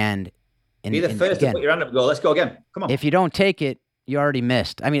 Yeah. And be the first to put your hand up and go, let's go again. Come on. If you don't take it, you already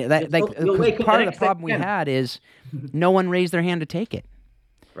missed. I mean, part of the problem we had is no one raised their hand to take it.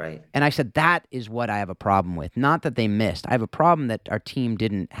 Right. And I said, that is what I have a problem with. Not that they missed. I have a problem that our team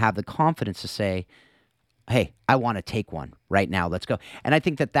didn't have the confidence to say, hey, I want to take one right now. Let's go. And I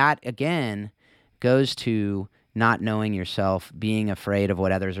think that again, goes to not knowing yourself, being afraid of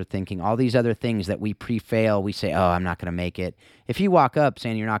what others are thinking, all these other things that we pre-fail. We say, oh, I'm not going to make it. If you walk up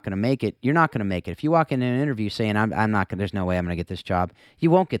saying you're not going to make it, you're not going to make it. If you walk into an interview saying, I'm not going to, there's no way I'm going to get this job,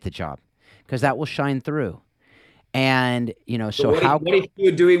 you won't get the job, because that will shine through. And, so what if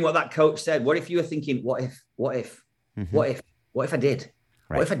you were doing what that coach said? What if you were thinking, what if I did?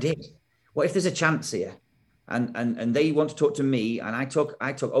 Right. What if I did? What if there's a chance here? And they want to talk to me, and I talk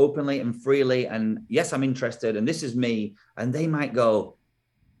openly and freely, and yes, I'm interested, and this is me. And they might go,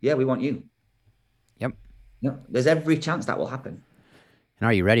 yeah, we want you. Yep. There's every chance that will happen. And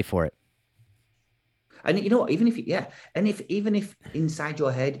are you ready for it? And you know what, even if inside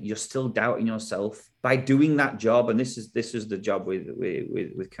your head you're still doubting yourself, by doing that job, and this is the job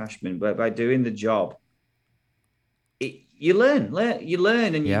with Cashman, but by doing the job, you learn,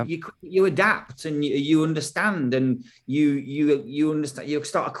 and you adapt, and you understand, and you understand. You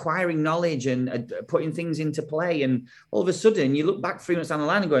start acquiring knowledge and putting things into play, and all of a sudden you look back 3 months down the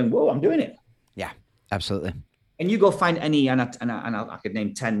line and going, "Whoa, I'm doing it." Yeah, absolutely. And you go find any, and I could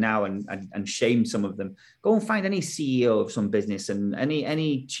name 10 now and shame some of them. Go and find any CEO of some business and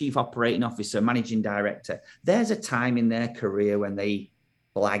any chief operating officer, managing director. There's a time in their career when they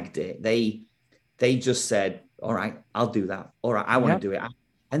blagged it. They just said, all right, I'll do that. All right, I want to do it.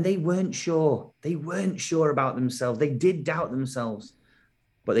 And they weren't sure. They weren't sure about themselves. They did doubt themselves,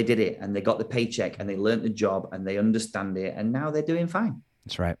 but they did it, and they got the paycheck, and they learned the job, and they understand it, and now they're doing fine.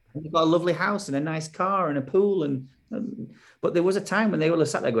 That's right. And they've got a lovely house and a nice car and a pool, but there was a time when they all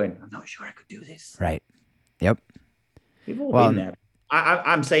sat there going, I'm not sure I could do this. Right. Yep. We've all been there.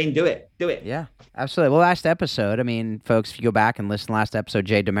 I'm saying do it. Yeah, absolutely. Well, last episode, I mean, folks, if you go back and listen to last episode,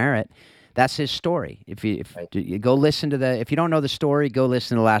 Jay Demerit, that's his story. If you go listen to if you don't know the story, go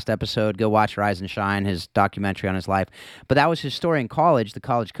listen to the last episode. Go watch Rise and Shine, his documentary on his life. But that was his story in college. The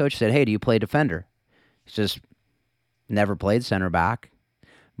college coach said, hey, do you play defender? He just never played center back.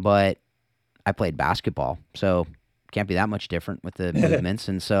 But I played basketball, so can't be that much different with the movements.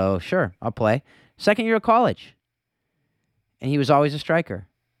 And so, sure, I'll play. Second year of college. And he was always a striker.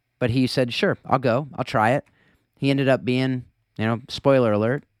 But he said, sure, I'll go. I'll try it. He ended up being, spoiler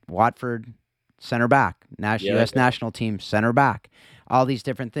alert, Watford center back, U.S. national team center back, all these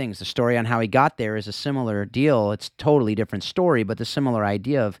different things. The story on how he got there is a similar deal. It's a totally different story, but the similar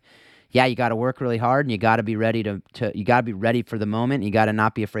idea of, you got to work really hard, and you got to be ready you got to be ready for the moment. You got to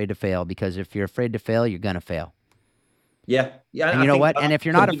not be afraid to fail, because if you're afraid to fail, you're going to fail. Yeah. And you know what? And if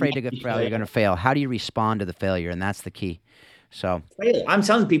you're not afraid to fail, you're going to fail. How do you respond to the failure? And that's the key. So fail. I'm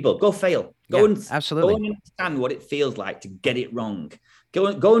telling people, go fail. Absolutely. Go and understand what it feels like to get it wrong. Go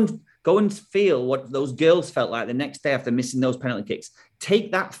and feel what those girls felt like the next day after missing those penalty kicks.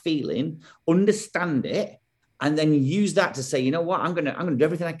 Take that feeling, understand it, and then use that to say, you know what, I'm gonna do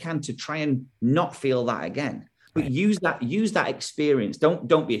everything I can to try and not feel that again. But use that experience.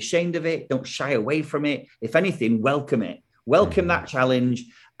 Don't be ashamed of it. Don't shy away from it. If anything, welcome it. Welcome that challenge,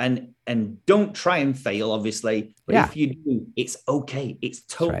 and don't try and fail, obviously. But if you do, it's okay. It's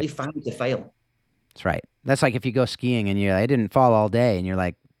totally fine to fail. That's right. That's like if you go skiing and I didn't fall all day, and you're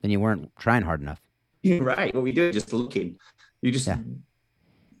like, then you weren't trying hard enough. You're right. What we do is just looking. You just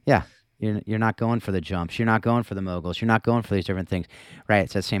You're not going for the jumps. You're not going for the moguls. You're not going for these different things, right?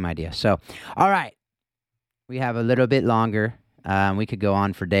 It's that same idea. So, all right, we have a little bit longer. We could go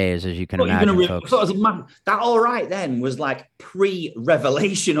on for days, as you can imagine, folks. That all right then was like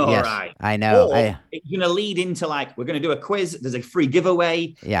pre-revelation. All right, I know. It's going to lead into like, we're going to do a quiz. There's a free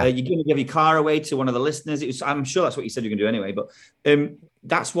giveaway. Yeah, you're going to give your car away to one of the listeners. I'm sure that's what you said you're going to do anyway. But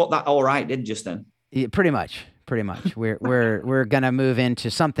that's what that all right did just then. Yeah, pretty much. We're gonna move into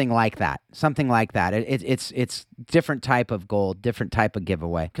something like that. It's different type of goal, different type of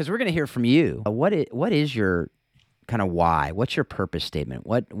giveaway. Because we're gonna hear from you. What is your kind of why? What's your purpose statement?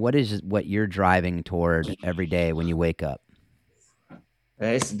 What is what you're driving toward every day when you wake up?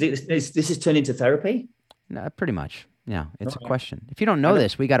 This is turned into therapy. No, pretty much. Yeah, it's a question. If you don't know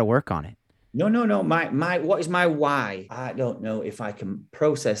this, we got to work on it. No. My what is my why? I don't know if I can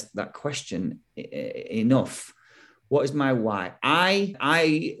process that question enough. What is my why?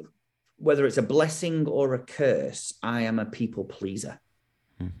 I whether it's a blessing or a curse, I am a people pleaser.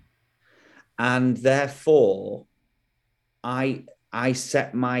 And therefore I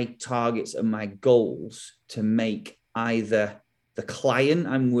set my targets and my goals to make either the client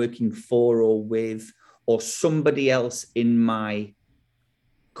I'm working for or with, or somebody else in my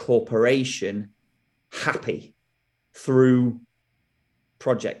corporation happy through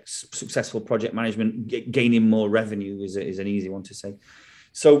projects, successful project management, gaining more revenue is an easy one to say.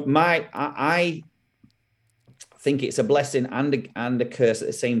 So I think it's a blessing and a curse at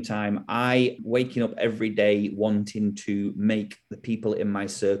the same time. I waking up every day wanting to make the people in my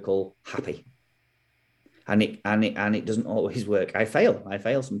circle happy. And it doesn't always work. I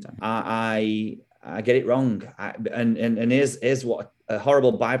fail sometimes. I get it wrong. And here's what a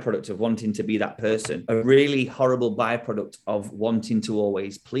horrible byproduct of wanting to be that person. A really horrible byproduct of wanting to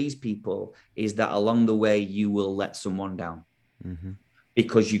always please people is that along the way, you will let someone down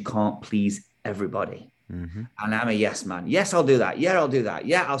because you can't please everybody. And I'm a yes man. Yes, I'll do that. Yeah, I'll do that.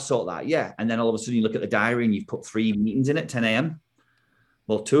 Yeah, I'll sort that. Yeah. And then all of a sudden you look at the diary and you've put 3 meetings in at 10 a.m.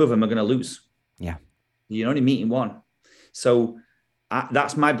 Well, 2 of them are going to lose. Yeah. You're only meeting 1. So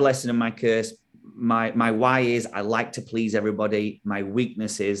that's my blessing and my curse. My why is I like to please everybody. My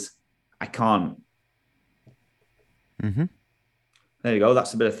weakness is I can't. There you go.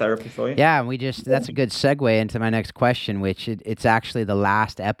 That's a bit of therapy for you. Yeah, that's a good segue into my next question, which it's actually the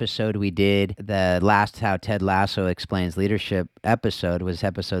last episode we did. The last How Ted Lasso Explains Leadership episode was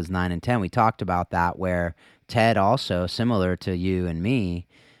episodes 9 and 10. We talked about that, where Ted also, similar to you and me,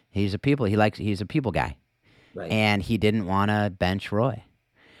 he's a people guy. Right. And he didn't want to bench Roy.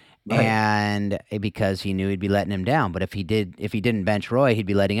 Right. And because he knew he'd be letting him down. But if he didn't bench Roy, he'd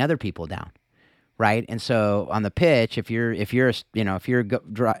be letting other people down. Right. And so on the pitch, if you're the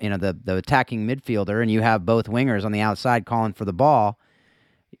attacking midfielder and you have both wingers on the outside calling for the ball,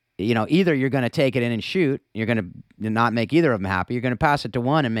 either you're going to take it in and shoot, you're going to not make either of them happy. You're going to pass it to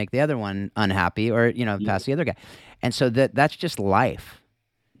one and make the other one unhappy, or, pass the other guy. And so that's just life.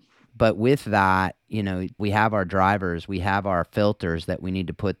 But with that, we have our drivers, we have our filters that we need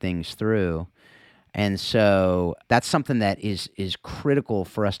to put things through. And so that's something that is critical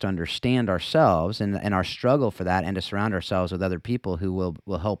for us to understand ourselves and our struggle for that, and to surround ourselves with other people who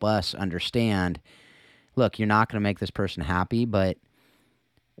will help us understand, look, you're not going to make this person happy, but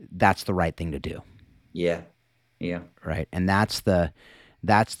that's the right thing to do. Yeah. Yeah. Right. And that's the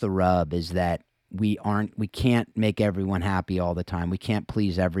rub, is that we can't make everyone happy all the time. We can't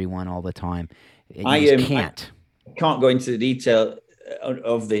please everyone all the time. I can't go into the detail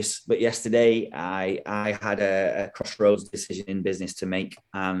of this, but yesterday I had a crossroads decision in business to make,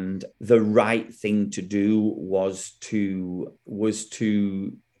 and the right thing to do was to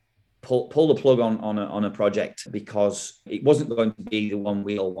pull the plug on a project, because it wasn't going to be the one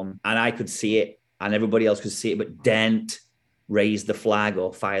we all want, and I could see it and everybody else could see it, but didn't raise the flag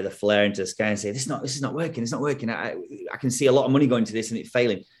or fire the flare into the sky and say, this is not working. It's not working. I can see a lot of money going to this and it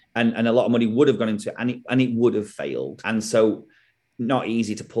failing, and a lot of money would have gone into it, and it would have failed. And so not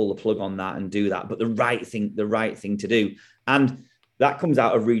easy to pull the plug on that and do that, but the right thing to do. And that comes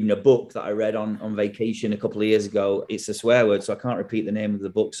out of reading a book that I read on vacation a couple of years ago. It's a swear word, so I can't repeat the name of the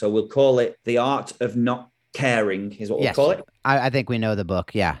book. So we'll call it The Art of Not Caring is what we'll Yes. call it. I think we know the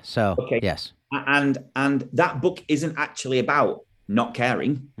book. Yeah. So, Okay. yes. And that book isn't actually about not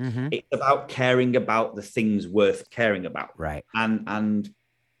caring. Mm-hmm. It's about caring about the things worth caring about. Right. And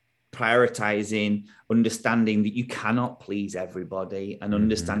prioritizing, understanding that you cannot please everybody, and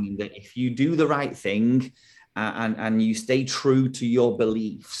understanding that if you do the right thing and you stay true to your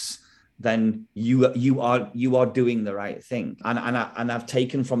beliefs, then you are doing the right thing. And I've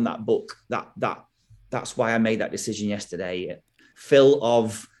taken from that book that's why I made that decision yesterday. Phil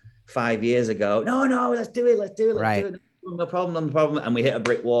of 5 years ago, no, let's do it, let's do it. No problem. And we hit a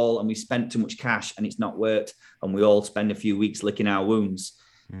brick wall and we spent too much cash and it's not worked. And we all spend a few weeks licking our wounds.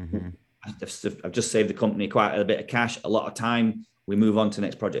 Mm-hmm. I've just saved the company quite a bit of cash, a lot of time. We move on to the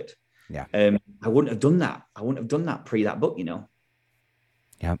next project. Yeah. I wouldn't have done that. I wouldn't have done that pre that book, Yep.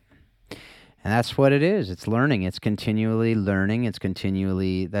 And that's what it is. It's learning. It's continually learning.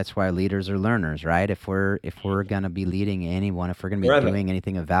 That's why leaders are learners, right? If we're going to be leading anyone, if we're going to be doing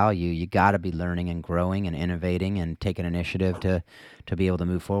anything of value, you got to be learning and growing and innovating and taking initiative to be able to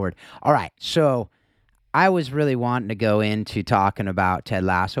move forward. All right. So I was really wanting to go into talking about Ted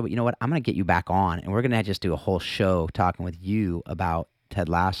Lasso, but you know what? I'm going to get you back on and we're going to just do a whole show talking with you about Ted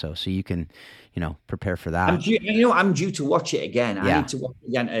Lasso so you can, prepare for that. I'm due to watch it again. Yeah. I need to watch it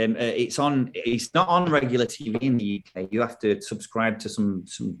again. It's not on regular TV in the UK. You have to subscribe to some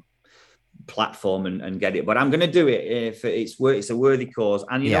platform and get it. But I'm going to do it if it's a worthy cause.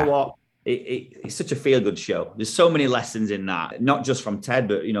 And you know what? It's such a feel-good show. There's so many lessons in that, not just from Ted,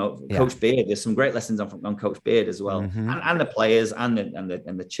 but Coach Beard. There's some great lessons on Coach Beard as well, and the players and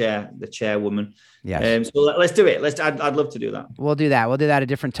the chairwoman. Yeah. So let's do it. I'd love to do that. We'll do that. We'll do that a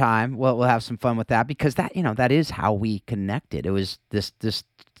different time. We'll have some fun with that because that is how we connected. It was this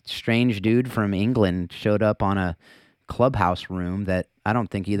strange dude from England showed up on a Clubhouse room that I don't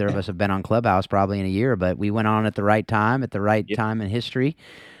think either of us have been on Clubhouse probably in a year, but we went on at the right time in history.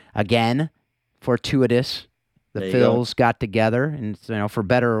 Again, fortuitous. The Phils got together, and for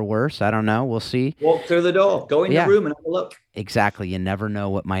better or worse, I don't know. We'll see. Walk through the door, go in the room, and have a look. Exactly. You never know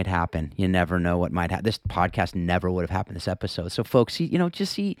what might happen. This podcast never would have happened. This episode. So, folks,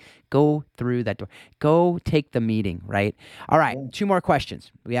 go through that door. Go take the meeting. Right. All right. 2 more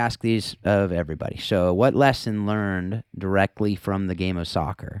questions. We ask these of everybody. So, what lesson learned directly from the game of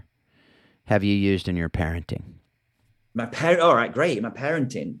soccer have you used in your parenting? All right, great. My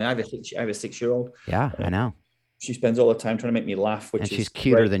parenting. I have a 6-year-old. Yeah, I know. She spends all the time trying to make me laugh, and she's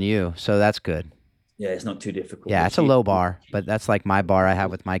cuter than you, so that's good. Yeah, it's not too difficult. Yeah, it's a low bar, but that's like my bar I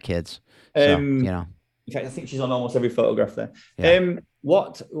have with my kids. So, In fact, I think she's on almost every photograph there. Yeah.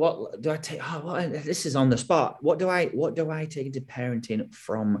 What do I take? This is on the spot. What do I take into parenting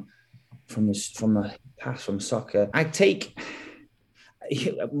from the past, from soccer?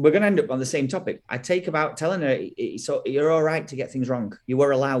 We're going to end up on the same topic. I take about telling her, so you're all right to get things wrong. You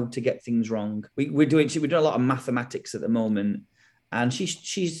are allowed to get things wrong. We're doing a lot of mathematics at the moment, and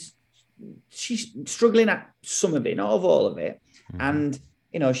she's struggling at some of it, not of all of it. Mm-hmm. And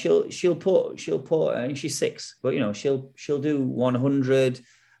she'll put, and she's 6, but she'll do 100,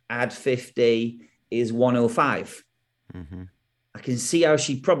 add 50 is 105. Mm-hmm. I can see how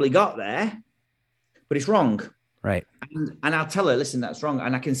she probably got there, but it's wrong. Right. And I'll tell her, listen, that's wrong.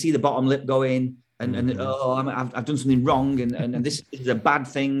 And I can see the bottom lip going and I've done something wrong. And this is a bad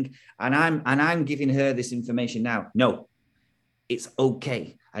thing. And I'm giving her this information now. No, it's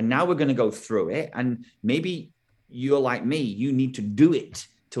okay. And now we're going to go through it. And maybe you're like me, you need to do it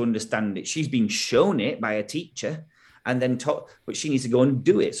to understand it. She's been shown it by a teacher and then taught, but she needs to go and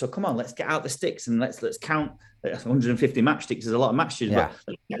do it. So come on, let's get out the sticks and let's count. 150 matchsticks is a lot of matches, but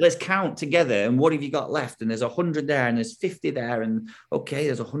let's count together. And what have you got left? And there's 100 there, and there's 50 there, and okay,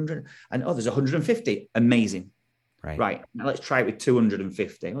 there's 100, and there's 150. Amazing, right? Now let's try it with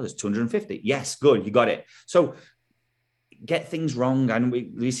 250. Oh, there's 250. Yes, good, you got it. So get things wrong, and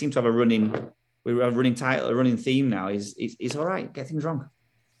we seem to have a running title, a running theme now. Is all right? Get things wrong.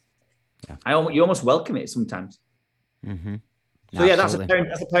 Yeah. You almost welcome it sometimes. Mm-hmm. So absolutely.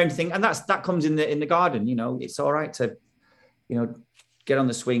 That's a parent thing, and that comes in the garden. It's all right to, get on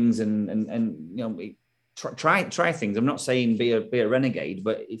the swings and try things. I'm not saying be a renegade,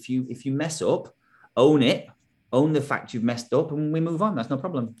 but if you mess up, own it, own the fact you've messed up, and we move on. That's no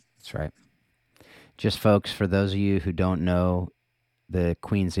problem. That's right. Just folks, for those of you who don't know the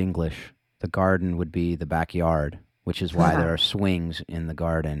Queen's English, the garden would be the backyard, which is why there are swings in the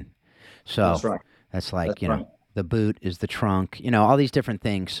garden. So that's like The boot is the trunk. All these different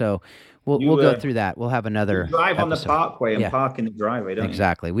things. So we'll You, go through that. We'll have another you drive on the episode. parkway and Yeah. park in the driveway, don't you?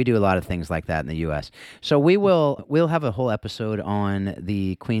 Exactly. We do a lot of things like that in the U.S. So we'll have a whole episode on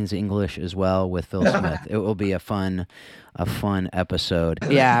the Queen's English as well with Phil Smith. It will be a fun episode.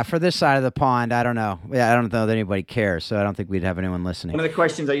 Yeah, for this side of the pond, I don't know. Yeah, I don't know that anybody cares, so I don't think we'd have anyone listening. One of the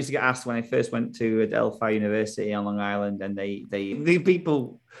questions I used to get asked when I first went to Adelphi University on Long Island, and the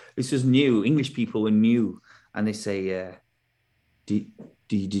people, this was new, English people were new, and they say,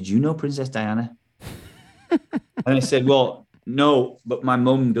 did you know Princess Diana? And I said, well, no, but my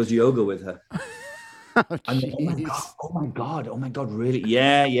mum does yoga with her. And, oh my God, really?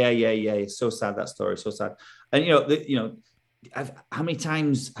 Yeah. It's so sad, that story, so sad. And how many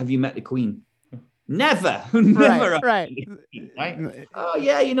times have you met the Queen? Never. Right. Oh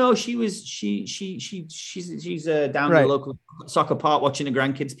yeah, she's down at the local soccer park watching the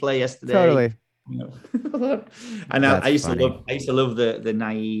grandkids play yesterday. Totally. And I used to love the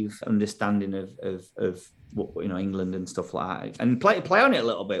naive understanding of what, England and stuff like that, and play on it a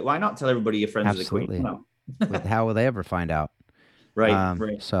little bit. Why not tell everybody you're friends with the Queen? No. How will they ever find out? Right.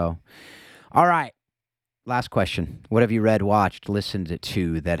 So, all right. Last question. What have you read, watched, listened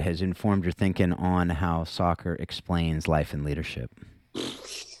to that has informed your thinking on how soccer explains life and leadership? Didn't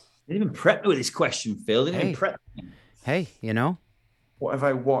even prep me with this question, Phil. Didn't even prep me. Hey, What have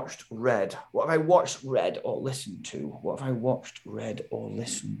I watched, read? What have I watched, read, or listened to? What have I watched, read, or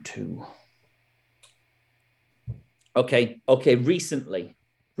listened to? Okay. Recently,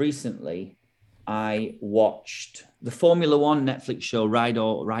 I watched the Formula One Netflix show, Ride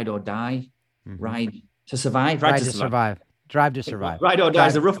or Die. Mm-hmm. Drive to Survive. Ride or Die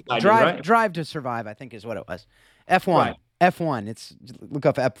is a rough title, right? Drive to Survive, I think is what it was. F1. Right. F1. It's look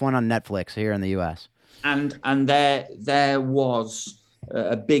up F1 on Netflix here in the US. And there was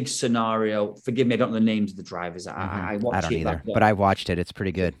a big scenario. Forgive me, I don't know the names of the drivers. I watched I don't either, but I watched it. It's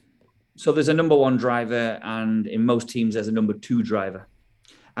pretty good. So there's a number one driver, and in most teams there's a number two driver.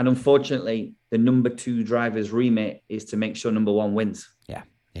 And unfortunately, the number two driver's remit is to make sure number one wins. Yeah.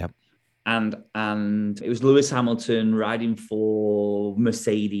 Yep. And it was Lewis Hamilton riding for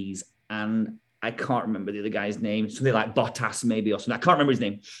Mercedes, and I can't remember the other guy's name. Something like Bottas maybe, or something. I can't remember his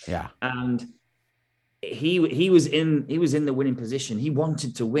name. Yeah. And he was in the winning position. He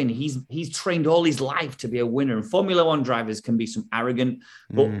wanted to win. He's trained all his life to be a winner. And Formula One drivers can be some arrogant,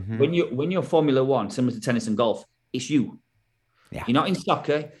 but when you're Formula One, similar to tennis and golf, it's you. Yeah. You're not in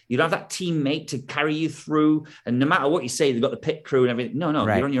soccer. You don't have that teammate to carry you through. And no matter what you say, they've got the pit crew and everything. No,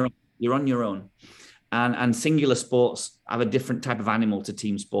 right. You're on your own. You're on your own. And singular sports have a different type of animal to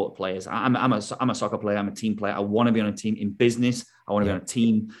team sport players. I'm a soccer player. I'm a team player. I want to be on a team in business. I want to be on a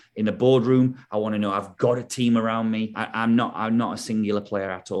team in the boardroom. I want to know I've got a team around me. I'm not a singular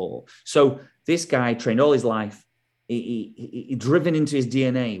player at all. So this guy trained all his life. He driven into his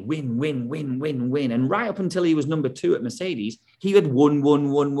DNA, win. And right up until he was number two at Mercedes, he had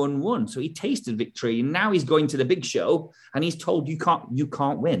won. So he tasted victory. And now he's going to the big show and he's told you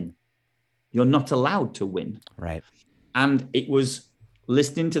can't win. You're not allowed to win. Right. And it was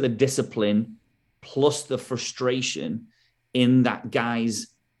listening to the discipline plus the frustration in that guy's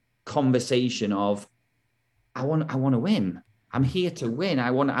conversation of, I want to win. I'm here to win.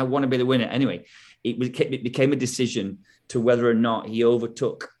 I want to be the winner. Anyway, it became a decision to whether or not he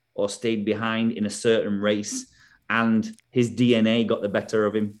overtook or stayed behind in a certain race, and his DNA got the better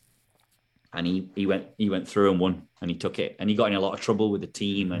of him. And he went through and won, and he took it, and he got in a lot of trouble with the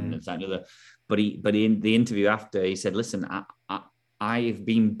team and that and other. But in the interview after, he said, "Listen, I've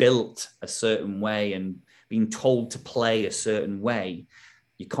been built a certain way and been told to play a certain way.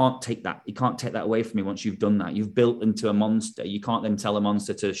 You can't take that. You can't take that away from me once you've done that. You've built into a monster. You can't then tell a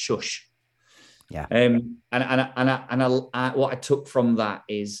monster to shush." Yeah. And what I took from that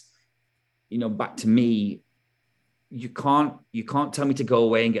is, back to me. You can't tell me to go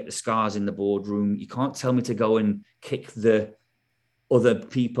away and get the scars in the boardroom. You can't tell me to go and kick the other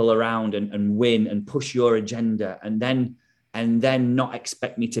people around and win and push your agenda and then not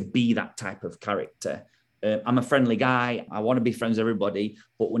expect me to be that type of character. I'm a friendly guy. I want to be friends with everybody.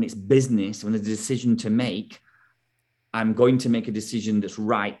 But when it's business, when there's a decision to make, I'm going to make a decision that's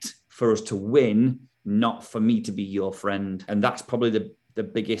right for us to win, not for me to be your friend. And that's probably the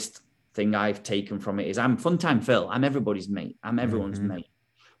biggest thing I've taken from it is I'm Funtime Phil. I'm everybody's mate. I'm everyone's mate.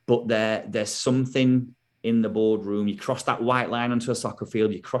 But there's something in the boardroom. You cross that white line onto a soccer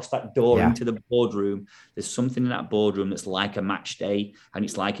field. You cross that door into the boardroom. There's something in that boardroom that's like a match day, and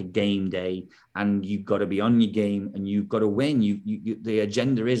it's like a game day. And you've got to be on your game, and you've got to win. The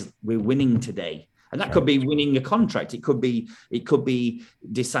agenda is we're winning today, And that could be winning a contract. It could be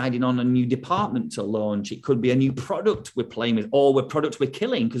deciding on a new department to launch. It could be a new product we're playing with, or a product we're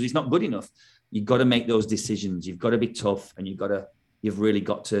killing because it's not good enough. You've got to make those decisions. You've got to be tough, and you've really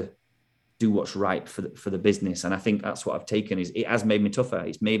got to do what's right for the business. And I think that's what I've taken. Is it has made me tougher.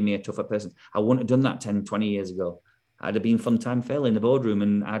 It's made me a tougher person. I wouldn't have done that 10, 20 years ago. I'd have been fun time Phil in the boardroom,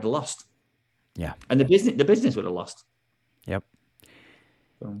 and I'd have lost. Yeah. And the business would have lost. Yep.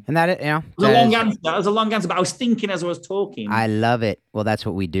 And that, That was a long answer, but I was thinking as I was talking. I love it. Well, that's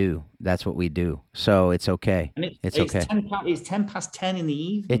what we do. So it's okay. And it's okay. It's 10 past 10 in the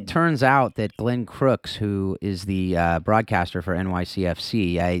evening. It turns out that Glenn Crooks, who is the broadcaster for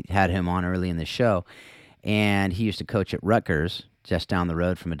NYCFC, I had him on early in the show, and he used to coach at Rutgers, just down the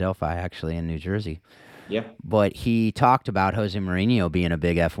road from Adelphi, actually, in New Jersey. Yeah. But he talked about Jose Mourinho being a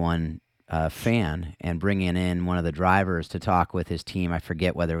big F1 fan and bringing in one of the drivers to talk with his team. I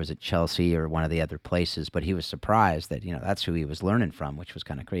forget whether it was at Chelsea or one of the other places, but he was surprised that, that's who he was learning from, which was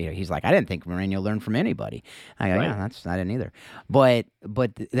kind of crazy. He's like, I didn't think Mourinho learned from anybody. I go, yeah, I didn't either. But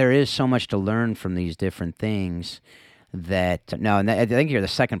there is so much to learn from these different things that, and I think you're the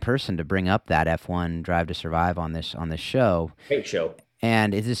second person to bring up that F1 Drive to Survive on this show. Great show.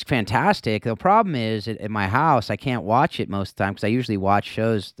 And it is fantastic. The problem is, at my house, I can't watch it most of the time because I usually watch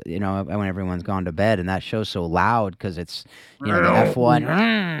shows, when everyone's gone to bed, and that show's so loud because it's, the F1,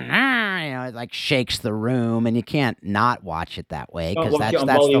 it like shakes the room, and you can't not watch it that way because that's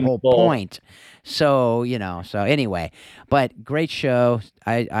the whole point. So, so anyway, but great show.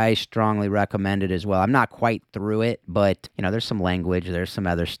 I strongly recommend it as well. I'm not quite through it, but, there's some language, there's some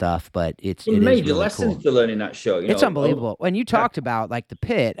other stuff, but it's major really lessons cool to learn in that show. It's unbelievable. When you talked about like the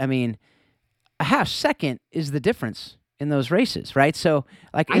pit, I mean, a half second is the difference in those races, right? So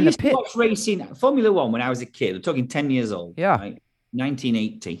like I used to watch racing Formula One when I was a kid. I'm talking 10 years old. Yeah. Right?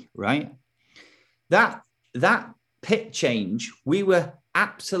 1980, right? That pit change, we were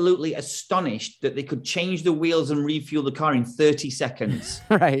absolutely astonished that they could change the wheels and refuel the car in 30 seconds.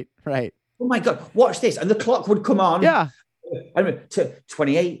 Right. Oh my God, watch this. And the clock would come on. Yeah. To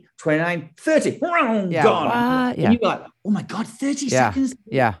 28, 29, 30. Gone. Yeah. And you were like, oh my God, 30 seconds?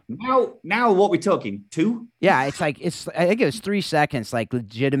 Yeah. Now what we're talking? 2? Yeah, I think it was 3 seconds, like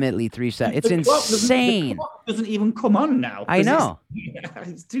legitimately 3 seconds. It's insane. The clock doesn't even come on now. I know.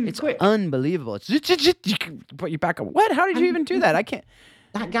 It's too quick. Unbelievable. It's put you back up. What? How did you even do that? I can't.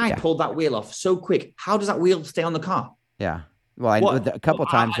 That guy pulled that wheel off so quick. How does that wheel stay on the car? Yeah. Well, a couple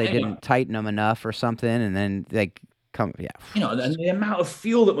of times they didn't tighten them enough or something, and then they come. Yeah. And the amount of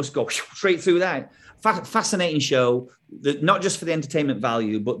fuel that must go straight through that. Fascinating show, not just for the entertainment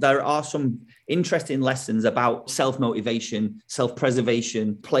value, but there are some interesting lessons about self-motivation,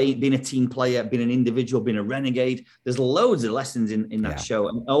 self-preservation, being a team player, being an individual, being a renegade. There's loads of lessons in that show,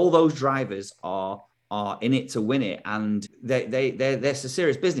 and all those drivers are in it to win it, and they're a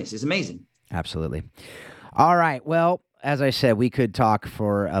serious business. It's amazing. Absolutely. All right. Well, as I said, we could talk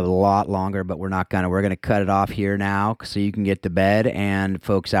for a lot longer, but we're not gonna. We're gonna cut it off here now, so you can get to bed, and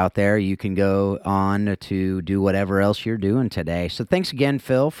folks out there, you can go on to do whatever else you're doing today. So thanks again,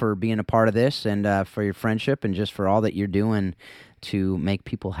 Phil, for being a part of this, and for your friendship, and just for all that you're doing to make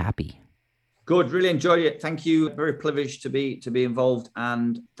people happy. Good, really enjoyed it. Thank you. Very privileged to be involved,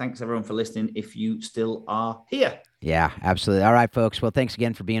 and thanks everyone for listening. If you still are here. Yeah, absolutely. All right, folks. Well, thanks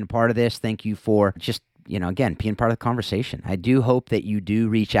again for being a part of this. Thank you for just again, being part of the conversation. I do hope that you do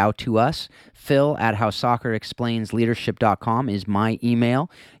reach out to us. Phil at HowSoccerExplainsLeadership.com is my email.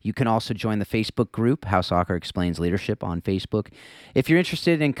 You can also join the Facebook group, How Soccer Explains Leadership on Facebook. If you're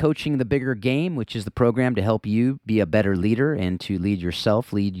interested in coaching the bigger game, which is the program to help you be a better leader and to lead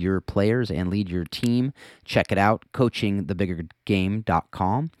yourself, lead your players, and lead your team, check it out,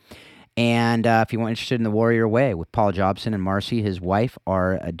 coachingthebiggergame.com. And if you're interested in the Warrior Way with Paul Jobson and Marcy, his wife,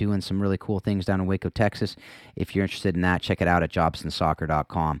 are doing some really cool things down in Waco, Texas. If you're interested in that, check it out at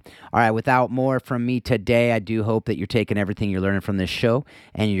jobsonsoccer.com. All right, without more from me today, I do hope that you're taking everything you're learning from this show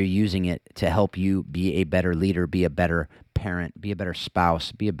and you're using it to help you be a better leader, be a better parent, be a better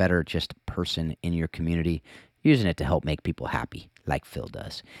spouse, be a better just person in your community, using it to help make people happy like Phil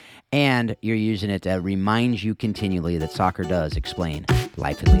does. And you're using it to remind you continually that soccer does explain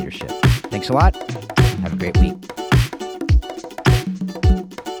life and leadership. Thanks a lot. Have a great week.